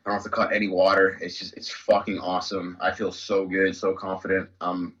 I don't have to cut any water. It's fucking awesome. I feel so good, so confident.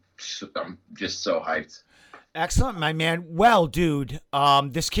 I'm just so hyped. Excellent, my man. Well, dude,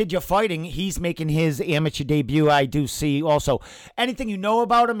 this kid you're fighting, he's making his amateur debut. I do see. Also, anything you know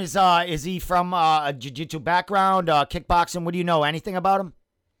about him? Is he from a jiu-jitsu background, kickboxing? What do you know? Anything about him?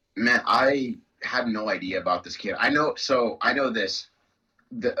 Man, I had no idea about this kid. I know this.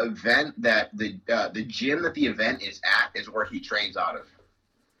 The event that the gym that the event is at is where he trains out of.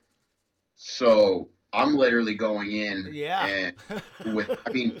 So I'm literally going in, Yeah. and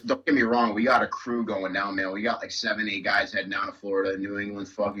don't get me wrong, we got a crew going down, man. We got like 7, 8 guys heading down to Florida. New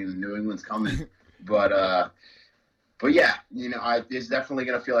England's coming, but yeah, it's definitely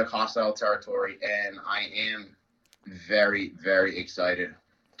gonna feel like hostile territory, and I am very, very excited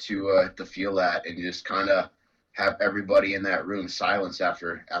to feel that and just kind of have everybody in that room silence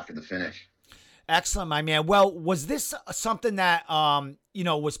after the finish. Excellent, my man. Well, was this something that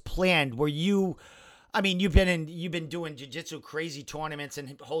was planned? Were you? I mean, you've been doing jiu-jitsu crazy tournaments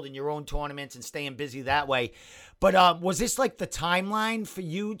and holding your own tournaments and staying busy that way. But was this like the timeline for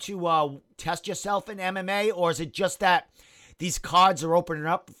you to test yourself in MMA, or is it just that these cards are opening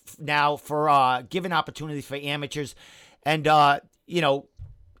up now for giving opportunities for amateurs, and now's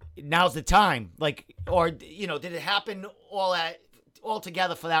the time? Like, or did it happen all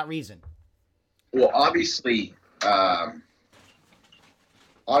together for that reason? Well, obviously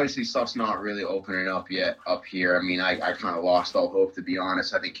stuff's not really opening up yet up here. I mean, I kind of lost all hope, to be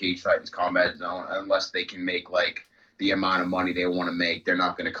honest. I think Cage Titans Combat Zone, unless they can make like the amount of money they want to make, they're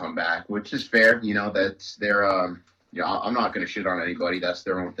not going to come back, which is fair. That's their I'm not going to shit on anybody. That's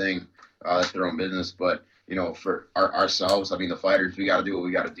their own thing. That's their own business. But for ourselves, I mean, the fighters, we got to do what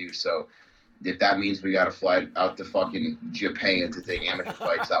we got to do. So if that means we got to fly out to fucking Japan to take amateur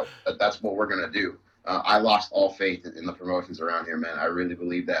fights, that's what we're going to do. I lost all faith in the promotions around here, man. I really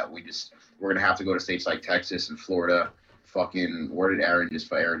believe that we're going to have to go to states like Texas and Florida. Fucking, where did Aaron just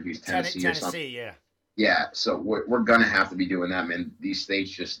fight? Aaron, he's Tennessee or something. Yeah. Yeah, so we're going to have to be doing that, man. These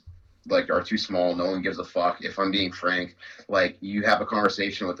states just like are too small. No one gives a fuck. If I'm being frank, like you have a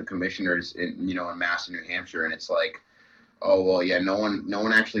conversation with the commissioners in Mass and New Hampshire, and it's like, oh well, yeah, no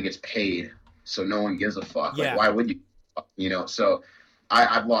one actually gets paid, so no one gives a fuck. Yeah. Like, why would you? So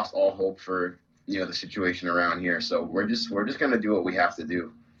I've lost all hope for the situation around here. So we're just gonna do what we have to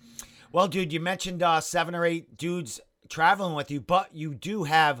do. Well, dude, you mentioned 7 or 8 dudes traveling with you, but you do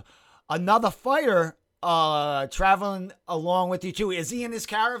have another fighter traveling along with you too. Is he in his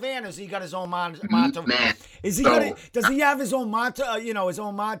caravan? Or has he got his own entourage? Man, does he have his own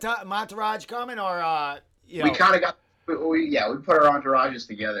entourage coming, or we kind of got we put our entourages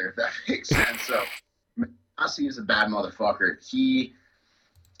together, if that makes sense. So Asi is a bad motherfucker. So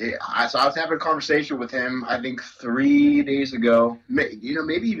I was having a conversation with him, I think 3 days ago. Maybe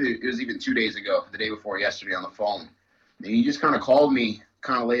it was even 2 days ago, the day before yesterday, on the phone. And he just kind of called me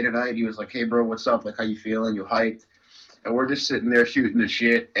kind of late at night. He was like, "Hey, bro, what's up? Like, how you feeling? You hyped?" And we're just sitting there shooting the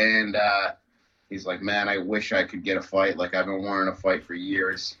shit. And he's like, "Man, I wish I could get a fight. Like, I've been wanting a fight for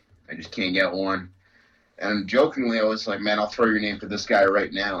years. I just can't get one." And jokingly, I was like, "Man, I'll throw your name to this guy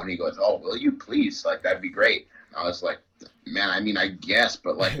right now." And he goes, "Oh, will you please? Like, that'd be great." I was like, "Man, I mean, I guess,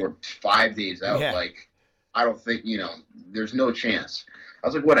 but like we're 5 days out. Yeah. Like, I don't think, there's no chance." I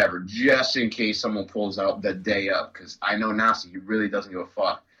was like, whatever, just in case someone pulls out the day up, because I know Nasi, he really doesn't give a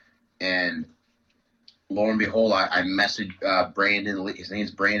fuck. And lo and behold, I messaged Brandon Lee. His name's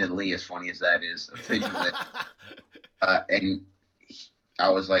Brandon Lee, as funny as that is. And I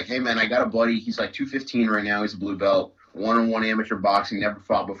was like, "Hey, man, I got a buddy. He's like 215 right now. He's a blue belt. 1-on-1 amateur boxing. Never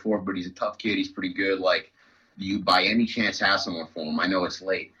fought before, but he's a tough kid. He's pretty good. Like, do you by any chance have someone for him? I know it's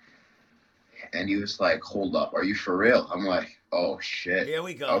late." And he was like, "Hold up. Are you for real?" I'm like, "Oh, shit. Here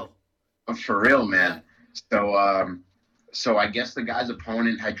we go. Oh, I'm for real, man." So I guess the guy's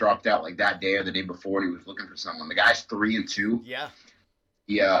opponent had dropped out like that day or the day before, and he was looking for someone. The guy's 3-2. Yeah.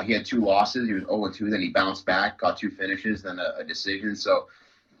 He had 2 losses. He was 0-2. Then he bounced back, got 2 finishes, then a decision. So,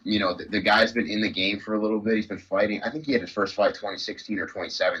 the guy's been in the game for a little bit. He's been fighting. I think he had his first fight 2016 or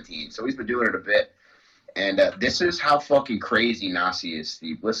 2017. So he's been doing it a bit. And this is how fucking crazy Nasi is,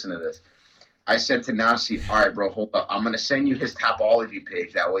 Steve. Listen to this. I said to Nasi, "All right, bro, hold up. I'm going to send you his Tapology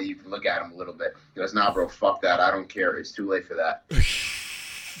page. That way you can look at him a little bit." He goes, "Nah, bro, fuck that. I don't care. It's too late for that."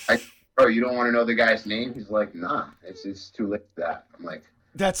 "Bro, you don't want to know the guy's name?" He's like, "Nah, it's too late for that." I'm like,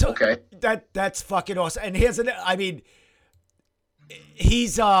 That's okay. That's fucking awesome. And here's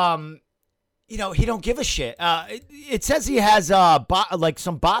he's he don't give a shit. It says he has some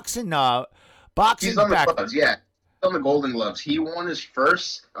boxing He's on the gloves, yeah. On the Golden Gloves. He won his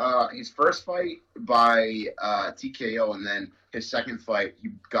first fight by TKO, and then his second fight, he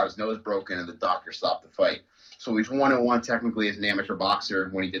got his nose broken, and the doctor stopped the fight. So he's 1-1 technically as an amateur boxer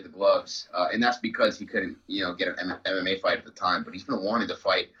when he did the gloves, and that's because he couldn't, get an MMA fight at the time. But he's been wanting to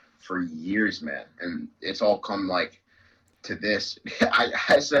fight for years, man, and it's all come like to this.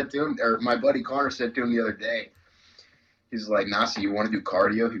 I said to him, or my buddy Connor said to him the other day, he's like, Nasi, you want to do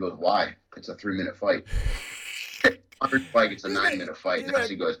cardio? He goes, why? It's a 3-minute fight. Connor's fight, it's a 9-minute fight.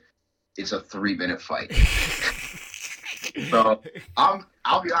 Nasi goes, it's a 3-minute fight. So I'm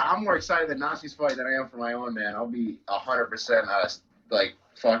more excited than Nasi's fight than I am for my own, man. I'll be 100%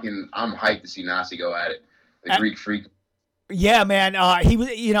 I'm hyped to see Nasi go at it. The Greek freak. Yeah, man. He was,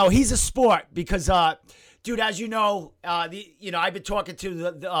 he's a sport because, dude, as you know, I've been talking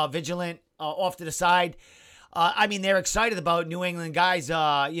to the Vigilant off to the side. I mean, they're excited about New England guys,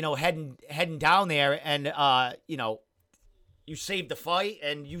 heading down there, and you saved the fight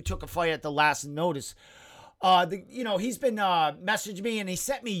and you took a fight at the last notice. He's been messaging me and he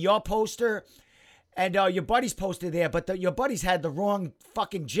sent me your poster and your buddy's posted there, but your buddy's had the wrong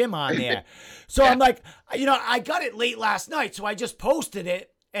fucking gym on there. So I'm like, I got it late last night, so I just posted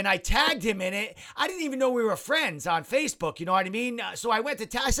it and I tagged him in it. I didn't even know we were friends on Facebook, you know what I mean? So I went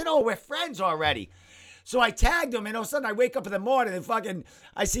to I said, oh, we're friends already. So I tagged him and all of a sudden I wake up in the morning and fucking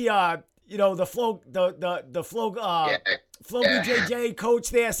I see the Flow BJJ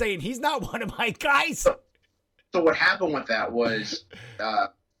coach there saying he's not one of my guys. So what happened with that was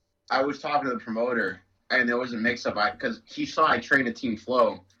I was talking to the promoter, and there was a mix-up because he saw I trained at Team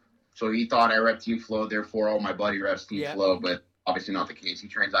Flow, so he thought I rep Team Flow, therefore all my buddy reps Team Flow, but obviously not the case. He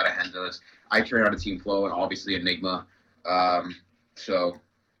trains out of Henzo's. I train out of Team Flow, and obviously Enigma.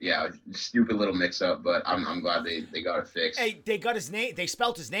 Stupid little mix-up, but I'm glad they got it fixed. Hey, they got his name. They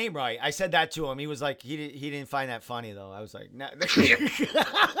spelt his name right. I said that to him. He was like, he didn't find that funny though. I was like, no.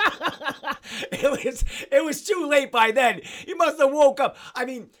 It was too late by then. He must have woke up. I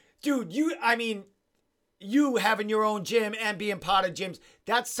mean, dude, you having your own gym and being part of gyms,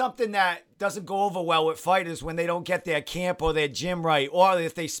 that's something that doesn't go over well with fighters when they don't get their camp or their gym right, or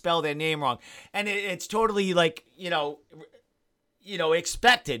if they spell their name wrong. And it's totally like,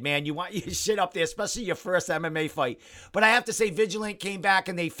 expected, man. You want your shit up there, especially your first MMA fight. But I have to say, Vigilant came back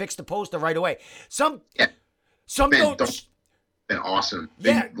and they fixed the poster right away. Some don't. Been awesome.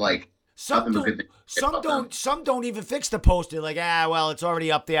 Yeah. Some don't even fix the poster. Like, it's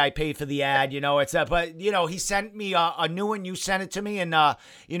already up there. I paid for the ad, but he sent me a new one. You sent it to me, and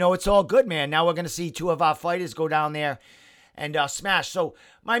it's all good, man. Now we're gonna see two of our fighters go down there and smash. So,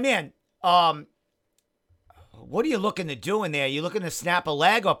 my man, what are you looking to do in there? You looking to snap a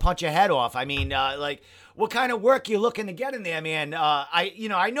leg or punch a head off? I mean, what kind of work you looking to get in there, man?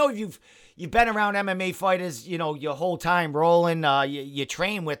 I know you've been around MMA fighters, your whole time rolling. You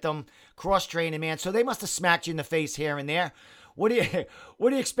train with them, cross training, man. So they must have smacked you in the face here and there. What are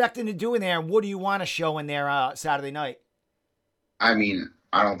you expecting to do in there, and what do you want to show in there Saturday night? I mean,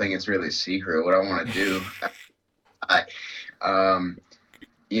 I don't think it's really a secret what I want to do.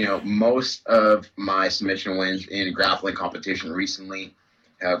 Most of my submission wins in grappling competition recently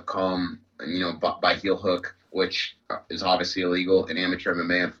have come, by heel hook, which is obviously illegal in amateur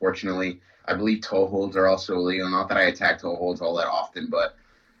MMA, unfortunately. I believe toe holds are also illegal. Not that I attack toe holds all that often, but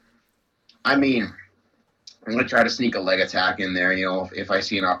I mean, I'm going to try to sneak a leg attack in there, if I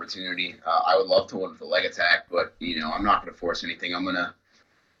see an opportunity. I would love to win with a leg attack, but, I'm not going to force anything. I'm going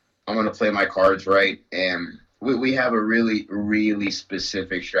to play my cards right, and we have a really, really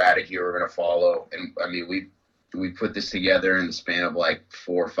specific strategy we're going to follow. And, I mean, we put this together in the span of, 4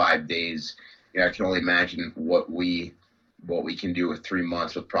 or 5 days. I can only imagine what we can do with 3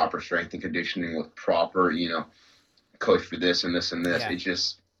 months with proper strength and conditioning, with proper, coach for this and this and this. Yeah. It's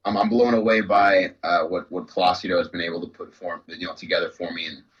just I'm blown away by what Placido has been able to put together for me.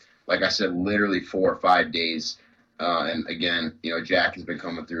 And like I said, literally 4 or 5 days. And again, Jack has been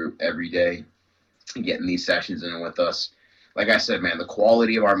coming through every day and getting these sessions in with us. Like I said, man, the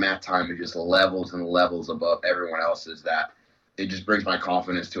quality of our mat time is just levels and levels above everyone else's. That it just brings my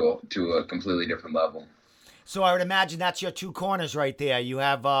confidence to a completely different level. So I would imagine that's your two corners right there. You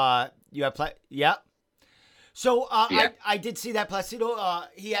have yeah. So yeah. I did see that Placido.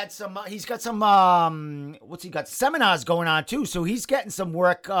 He's got some what's he got? Seminars going on too. So he's getting some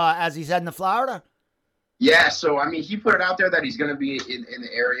work as he's heading to Florida. Yeah, so, I mean, he put it out there that he's going to be in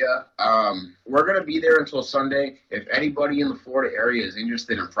the area. We're going to be there until Sunday. If anybody in the Florida area is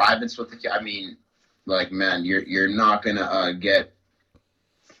interested in privates with the kid, I mean, man, you're not going to get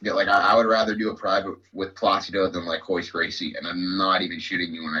I would rather do a private with Placido than, Hoist Gracie, and I'm not even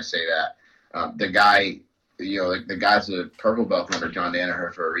shooting you when I say that. The guy, the guy's a purple belt under John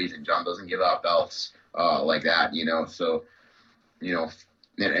Danaher for a reason. John doesn't give out belts like that, so,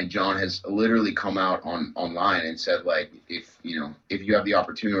 and John has literally come out online and said, like, if you have the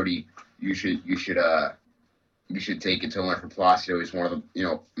opportunity, you should take it to learn from Placido. He's one of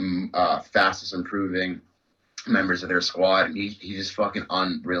the fastest improving members of their squad, and he's just fucking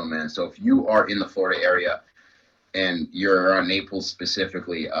unreal, man. So if you are in the Florida area and you're on Naples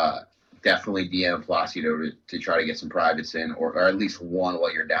specifically, definitely DM Placido to try to get some privates in, or at least one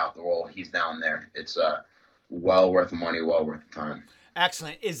while you're down. While he's down there, it's well worth the money, well worth the time.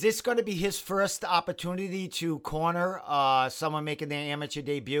 Excellent. Is this going to be his first opportunity to corner someone making their amateur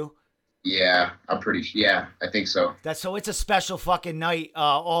debut? Yeah, I think so. It's a special fucking night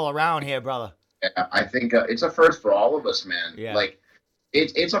all around here, brother. Yeah, I think it's a first for all of us, man. Yeah. Like,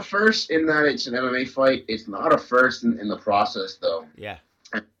 it's a first in that it's an MMA fight. It's not a first in the process, though. Yeah.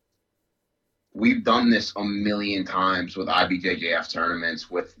 We've done this a million times with IBJJF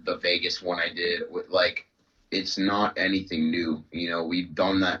tournaments, with the Vegas one I did. With like, it's not anything new. We've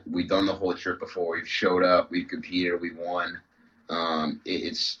done that. We've done the whole trip before. We've showed up. We've competed. We've won.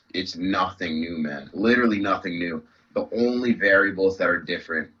 It's nothing new, man. Literally nothing new. The only variables that are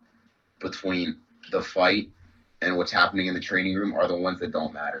different between the fight and what's happening in the training room are the ones that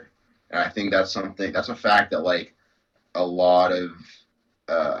don't matter. And I think that's a fact that, like, a lot of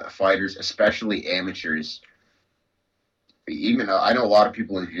fighters, especially amateurs, even I know a lot of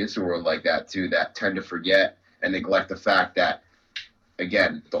people in the jiu-jitsu world like that too, that tend to forget and neglect the fact that,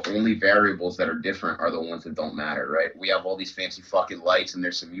 again, the only variables that are different are the ones that don't matter, right? We have all these fancy fucking lights and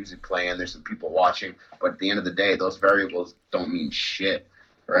there's some music playing, there's some people watching, but at the end of the day, those variables don't mean shit,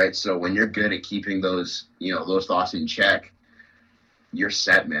 right? So when you're good at keeping those thoughts in check, you're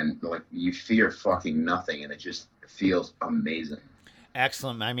set, man. Like, you fear fucking nothing, and it just feels amazing.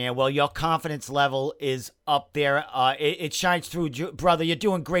 Excellent, my man. Well, your confidence level is up there. It shines through, brother. You're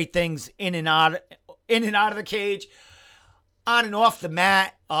doing great things in and out of the cage, on and off the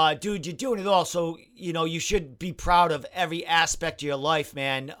mat. Dude, you're doing it all. So, you should be proud of every aspect of your life,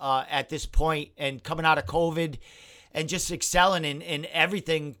 man, at this point, and coming out of COVID and just excelling in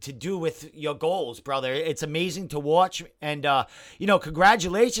everything to do with your goals, brother. It's amazing to watch. And,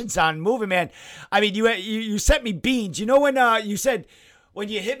 congratulations on moving, man. I mean, you sent me beans. When you said, when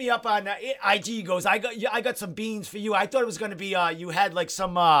you hit me up on IG, you goes, I got some beans for you. I thought it was going to be, you had like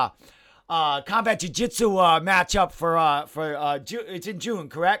some combat jiu-jitsu matchup for it's in June,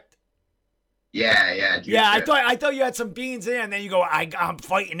 correct? Yeah. Yeah, I thought you had some beans in, and then you go, I'm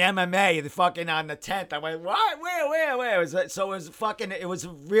fighting MMA fucking on the 10th. I went, what? Where? It was a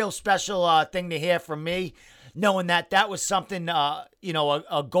real special thing to hear from me, knowing that was something,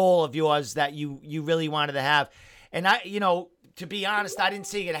 a goal of yours that you really wanted to have. And to be honest, I didn't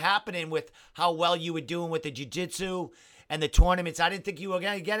see it happening with how well you were doing with the jiu-jitsu and the tournaments. I didn't think you were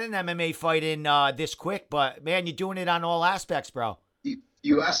going to get an MMA fight in this quick, but man, you're doing it on all aspects, bro.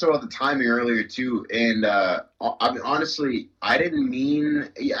 You asked about the timing earlier too, and I mean, honestly, I didn't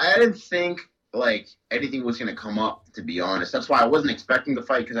think like anything was going to come up, to be honest. That's why I wasn't expecting the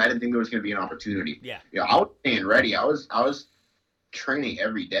fight, because I didn't think there was going to be an opportunity. Yeah. I was staying ready. I was training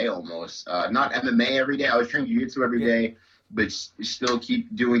every day almost. Not MMA every day. I was training jiu-jitsu every day, but still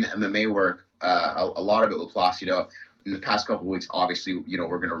keep doing the MMA work. A lot of it with Placido. In the past couple of weeks, obviously,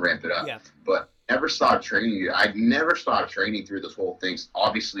 we're going to ramp it up. Yeah. But never stopped training. I never stopped training through this whole thing.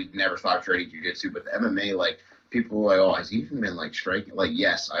 Obviously, never stopped training jiu-jitsu. But the MMA, like, people were like, oh, has he even been, like, striking? Like,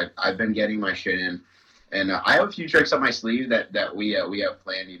 yes, I've been getting my shit in. And I have a few tricks up my sleeve that we have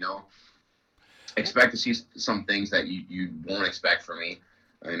planned, Expect to see some things that you won't expect from me.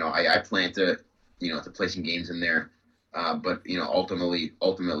 I plan to, to play some games in there. But,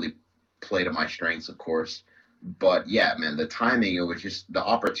 ultimately play to my strengths, of course. But yeah, man, the timing, it was just, the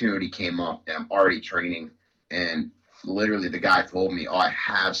opportunity came up and I'm already training, and literally the guy told me, oh, I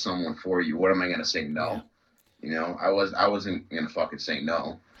have someone for you. What am I going to say no? Yeah. I wasn't going to fucking say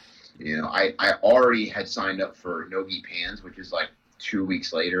no. I already had signed up for Nogi Pans, which is like 2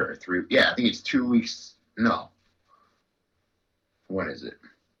 weeks later or 3. Yeah, I think it's 2 weeks. No. When is it?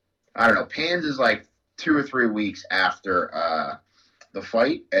 I don't know. Pans is like 2 or 3 weeks after the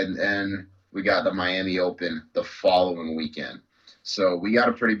fight, and then we got the Miami Open the following weekend. So we got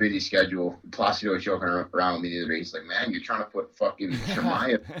a pretty busy schedule. Placido was joking around with me the other day. He's like, man, you're trying to put fucking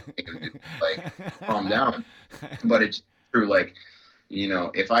Shemaya, like, calm down. But it's true. Like,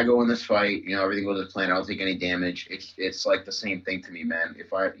 if I go in this fight, everything goes as planned, I don't take any damage. It's like the same thing to me, man.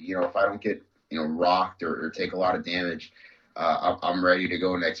 If I don't get, rocked or take a lot of damage, I'm ready to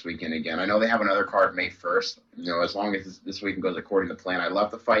go next weekend again. I know they have another card May 1st. As long as this weekend goes according to plan. I'd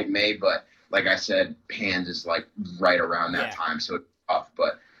love to fight May, but like I said, Pans is like right around that time, so it's tough.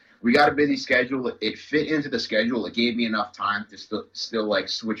 But we got a busy schedule. It fit into the schedule. It gave me enough time to still like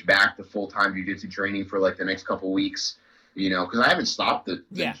switch back to full-time jiu-jitsu training for like the next couple weeks, because I haven't stopped the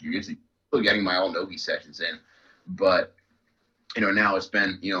jiu-jitsu, still getting my all nogi sessions in. But, now it's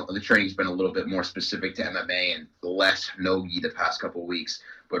been, the training's been a little bit more specific to MMA and less nogi the past couple weeks.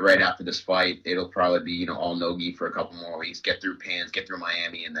 But right after this fight, it'll probably be, all nogi for a couple more weeks, get through Pans, get through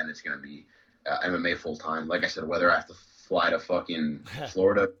Miami, and then it's going to be MMA full-time. Like I said, whether I have to fly to fucking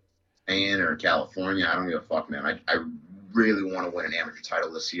Florida, or California, I don't give a fuck, man. I really want to win an amateur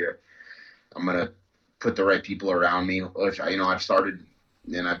title this year. I'm gonna put the right people around me, which I've started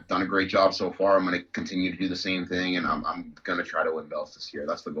and I've done a great job so far. I'm gonna continue to do the same thing, and I'm gonna try to win belts this year.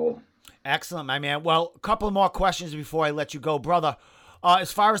 That's the goal. Excellent, my man. Well, a couple more questions before I let you go, brother.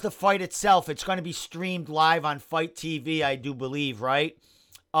 As far as the fight itself, it's going to be streamed live on Fight TV, I do believe, right?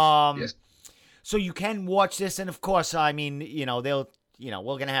 Yes. So you can watch this, and of course, I mean, they'll. We're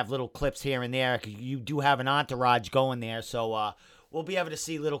going to have little clips here and there. You do have an entourage going there, so we'll be able to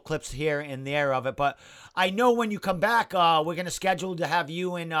see little clips here and there of it. But I know when you come back, we're going to schedule to have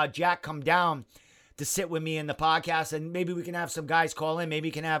you and Jack come down to sit with me in the podcast, and maybe we can have some guys call in. Maybe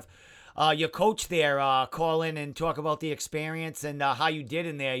you can have your coach there call in and talk about the experience and how you did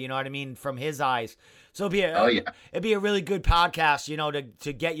in there, you know what I mean, from his eyes. So it'd be a really good podcast,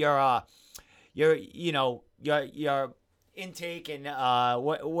 to get your intake and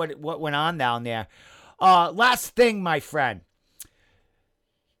what went on down there. Last thing, my friend,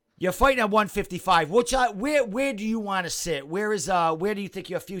 you're fighting at 155. Where do you want to sit? Where do you think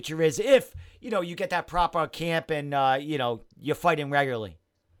your future is if you get that proper camp and you're fighting regularly?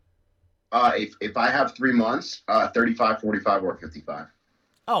 If I have 3 months, 35, 45, or 55.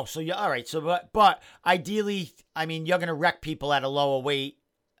 Oh, so you're all right. So but ideally, I mean, you're gonna wreck people at a lower weight.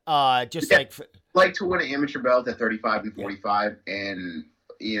 Like to win an amateur belt at 35 and 45, and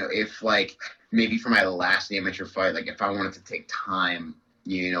if like maybe for my last amateur fight, like if I wanted to take time,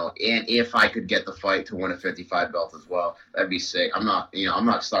 and if I could get the fight to win a 55 belt as well, that'd be sick. I'm not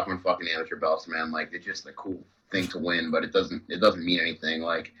stuck on fucking amateur belts, man. Like it's just a cool thing to win, but it doesn't mean anything.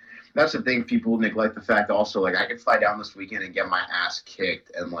 Like that's the thing, people neglect the fact also, like I could fly down this weekend and get my ass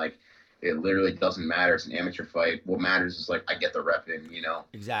kicked, and like it literally doesn't matter. It's an amateur fight. What matters is like I get the rep in,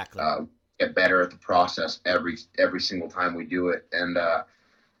 Exactly. Get better at the process every single time we do it, and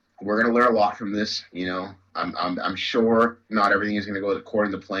we're gonna learn a lot from this. I'm sure not everything is gonna go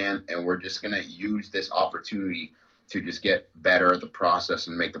according to plan, and we're just gonna use this opportunity to just get better at the process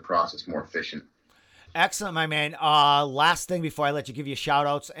and make the process more efficient. Excellent, my man. Last thing before I let you give you shout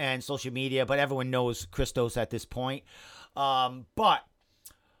outs and social media, but everyone knows Christos at this point. But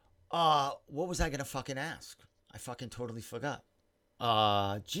what was I gonna fucking ask? I fucking totally forgot.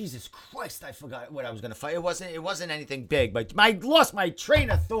 Jesus Christ, I forgot what I was gonna fight. It wasn't anything big, but I lost my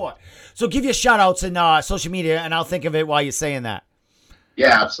train of thought. So give your shout outs and social media, and I'll think of it while you're saying that.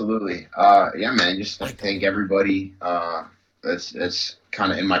 Yeah, absolutely. Yeah, man, just thank everybody. That's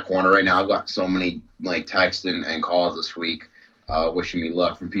kind of in my corner right now. I've got so many like texts and calls this week, wishing me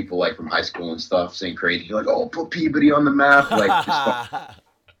luck from people like from high school and stuff, saying crazy like, "Oh, put Peabody on the map," like just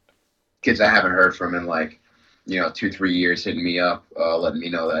kids I haven't heard from in like 2-3 years, hitting me up, letting me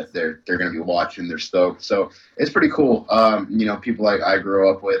know that they're going to be watching, they're stoked. So it's pretty cool. People like I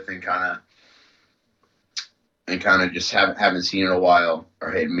grew up with and kind of just haven't seen in a while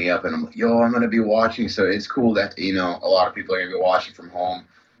are hitting me up, and I'm like, yo, I'm going to be watching. So it's cool that, a lot of people are going to be watching from home.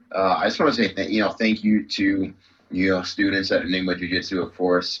 I just want to say, thank you to, students at Enigma Jiu-Jitsu, of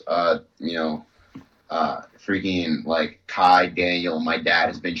course, freaking like Kai, Daniel, my dad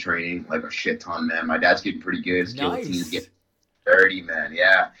has been training like a shit ton, man. My dad's getting pretty good. His guillotine's getting 30, man.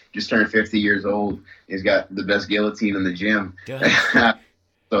 Yeah, just turned 50 years old. He's got the best guillotine in the gym.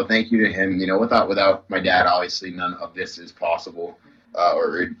 So thank you to him. Without my dad, obviously none of this is possible,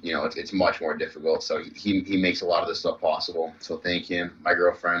 it's much more difficult. So he makes a lot of this stuff possible. So thank him. My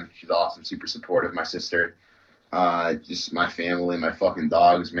girlfriend, she's awesome, super supportive. My sister. Just my family, my fucking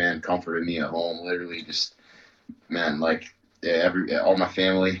dogs, man, comforted me at home. Literally, just man, like all my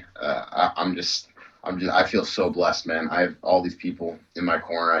family. I feel so blessed, man. I have all these people in my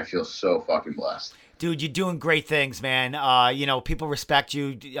corner. I feel so fucking blessed. Dude, you're doing great things, man. People respect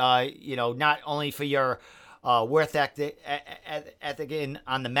you. Not only for your worth ethic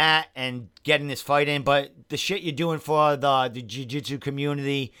on the mat and getting this fight in, but the shit you're doing for the jiu-jitsu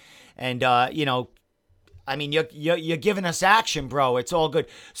community, and I mean, you're giving us action, bro. It's all good.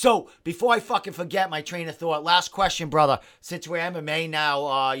 So before I fucking forget my train of thought, last question, brother. Since we're MMA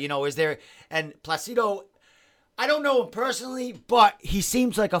now, is there, and Placido, I don't know him personally, but he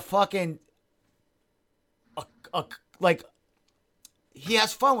seems like a fucking, like he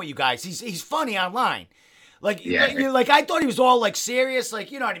has fun with you guys. He's funny online. Like, Yeah. like I thought he was all like serious,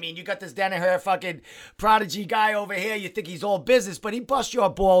 like, you know what I mean? You got this Danaher fucking prodigy guy over here. You think he's all business, but he busts your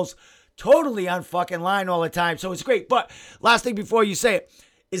balls totally on fucking line all the time. So it's great. But last thing before you say it,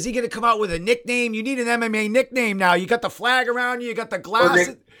 is he going to come out with a nickname? You need an MMA nickname now. You got the flag around you. You got the glass.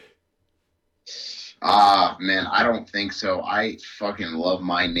 Man, I don't think so. I fucking love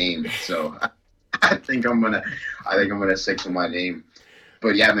my name, so I think I'm gonna stick to my name.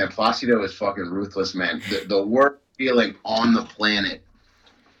 But yeah, man, Placido is fucking ruthless, man. The worst feeling on the planet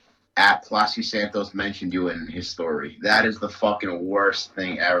at Placido Santos mentioned you in his story. That is the fucking worst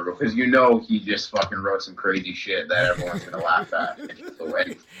thing ever, because you know he just fucking wrote some crazy shit that everyone's gonna laugh at.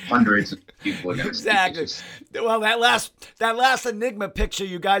 And hundreds of people are gonna Exactly. Well, that last Enigma picture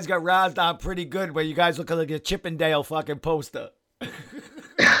you guys got roused on pretty good, where you guys look like a Chippendale fucking poster.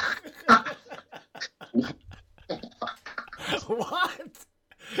 What?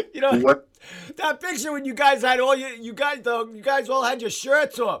 You know What? that picture when you guys had all you guys all had your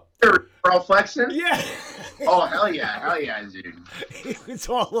shirts off. All flexing? Yeah. Oh hell yeah, dude. It's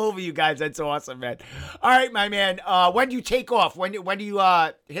all over you guys. That's awesome, man. All right, my man. When do you take off? When do you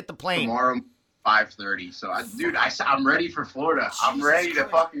hit the plane? Tomorrow, 5:30. So, I'm ready for Florida. I'm ready to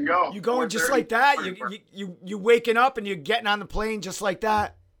fucking go. You going just like that? You waking up and you're getting on the plane just like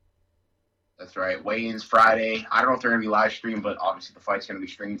that? That's right. Weigh-ins Friday. I don't know if they're gonna be live streamed, but obviously the fight's gonna be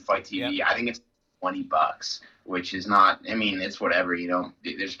streamed. Fight TV. Yep. I think it's $20, which is not. I mean, it's whatever. You know,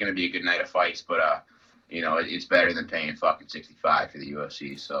 there's gonna be a good night of fights, but you know, it's better than paying fucking $65 for the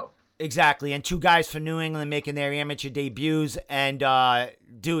UFC. So. Exactly, and two guys from New England making their amateur debuts. And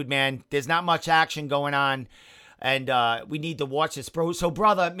dude, man, there's not much action going on, and we need to watch this, bro. So,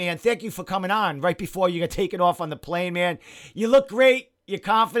 brother, man, thank you for coming on right before you got taken off on the plane, man. You look great. You're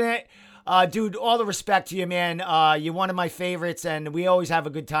confident. Dude, all the respect to you, man. You're one of my favorites, and we always have a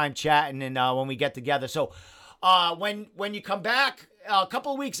good time chatting and when we get together. So when you come back, a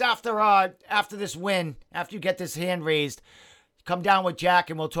couple of weeks after this win, after you get this hand raised, come down with Jack,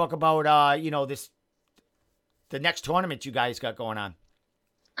 and we'll talk about the next tournament you guys got going on.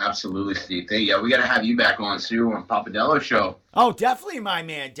 Absolutely, Steve. Yeah, we got to have you back on soon on Papadelos show. Oh, definitely, my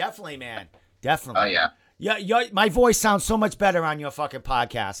man. Definitely, man. Definitely. Oh, yeah. Yeah, my voice sounds so much better on your fucking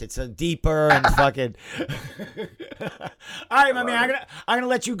podcast. It's a deeper and fucking. All right, my man. I'm gonna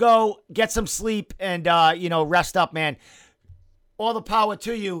let you go, get some sleep, and rest up, man. All the power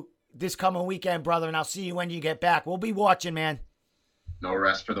to you this coming weekend, brother. And I'll see you when you get back. We'll be watching, man. No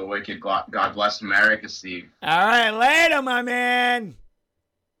rest for the wicked. God bless America, Steve. All right, later, my man.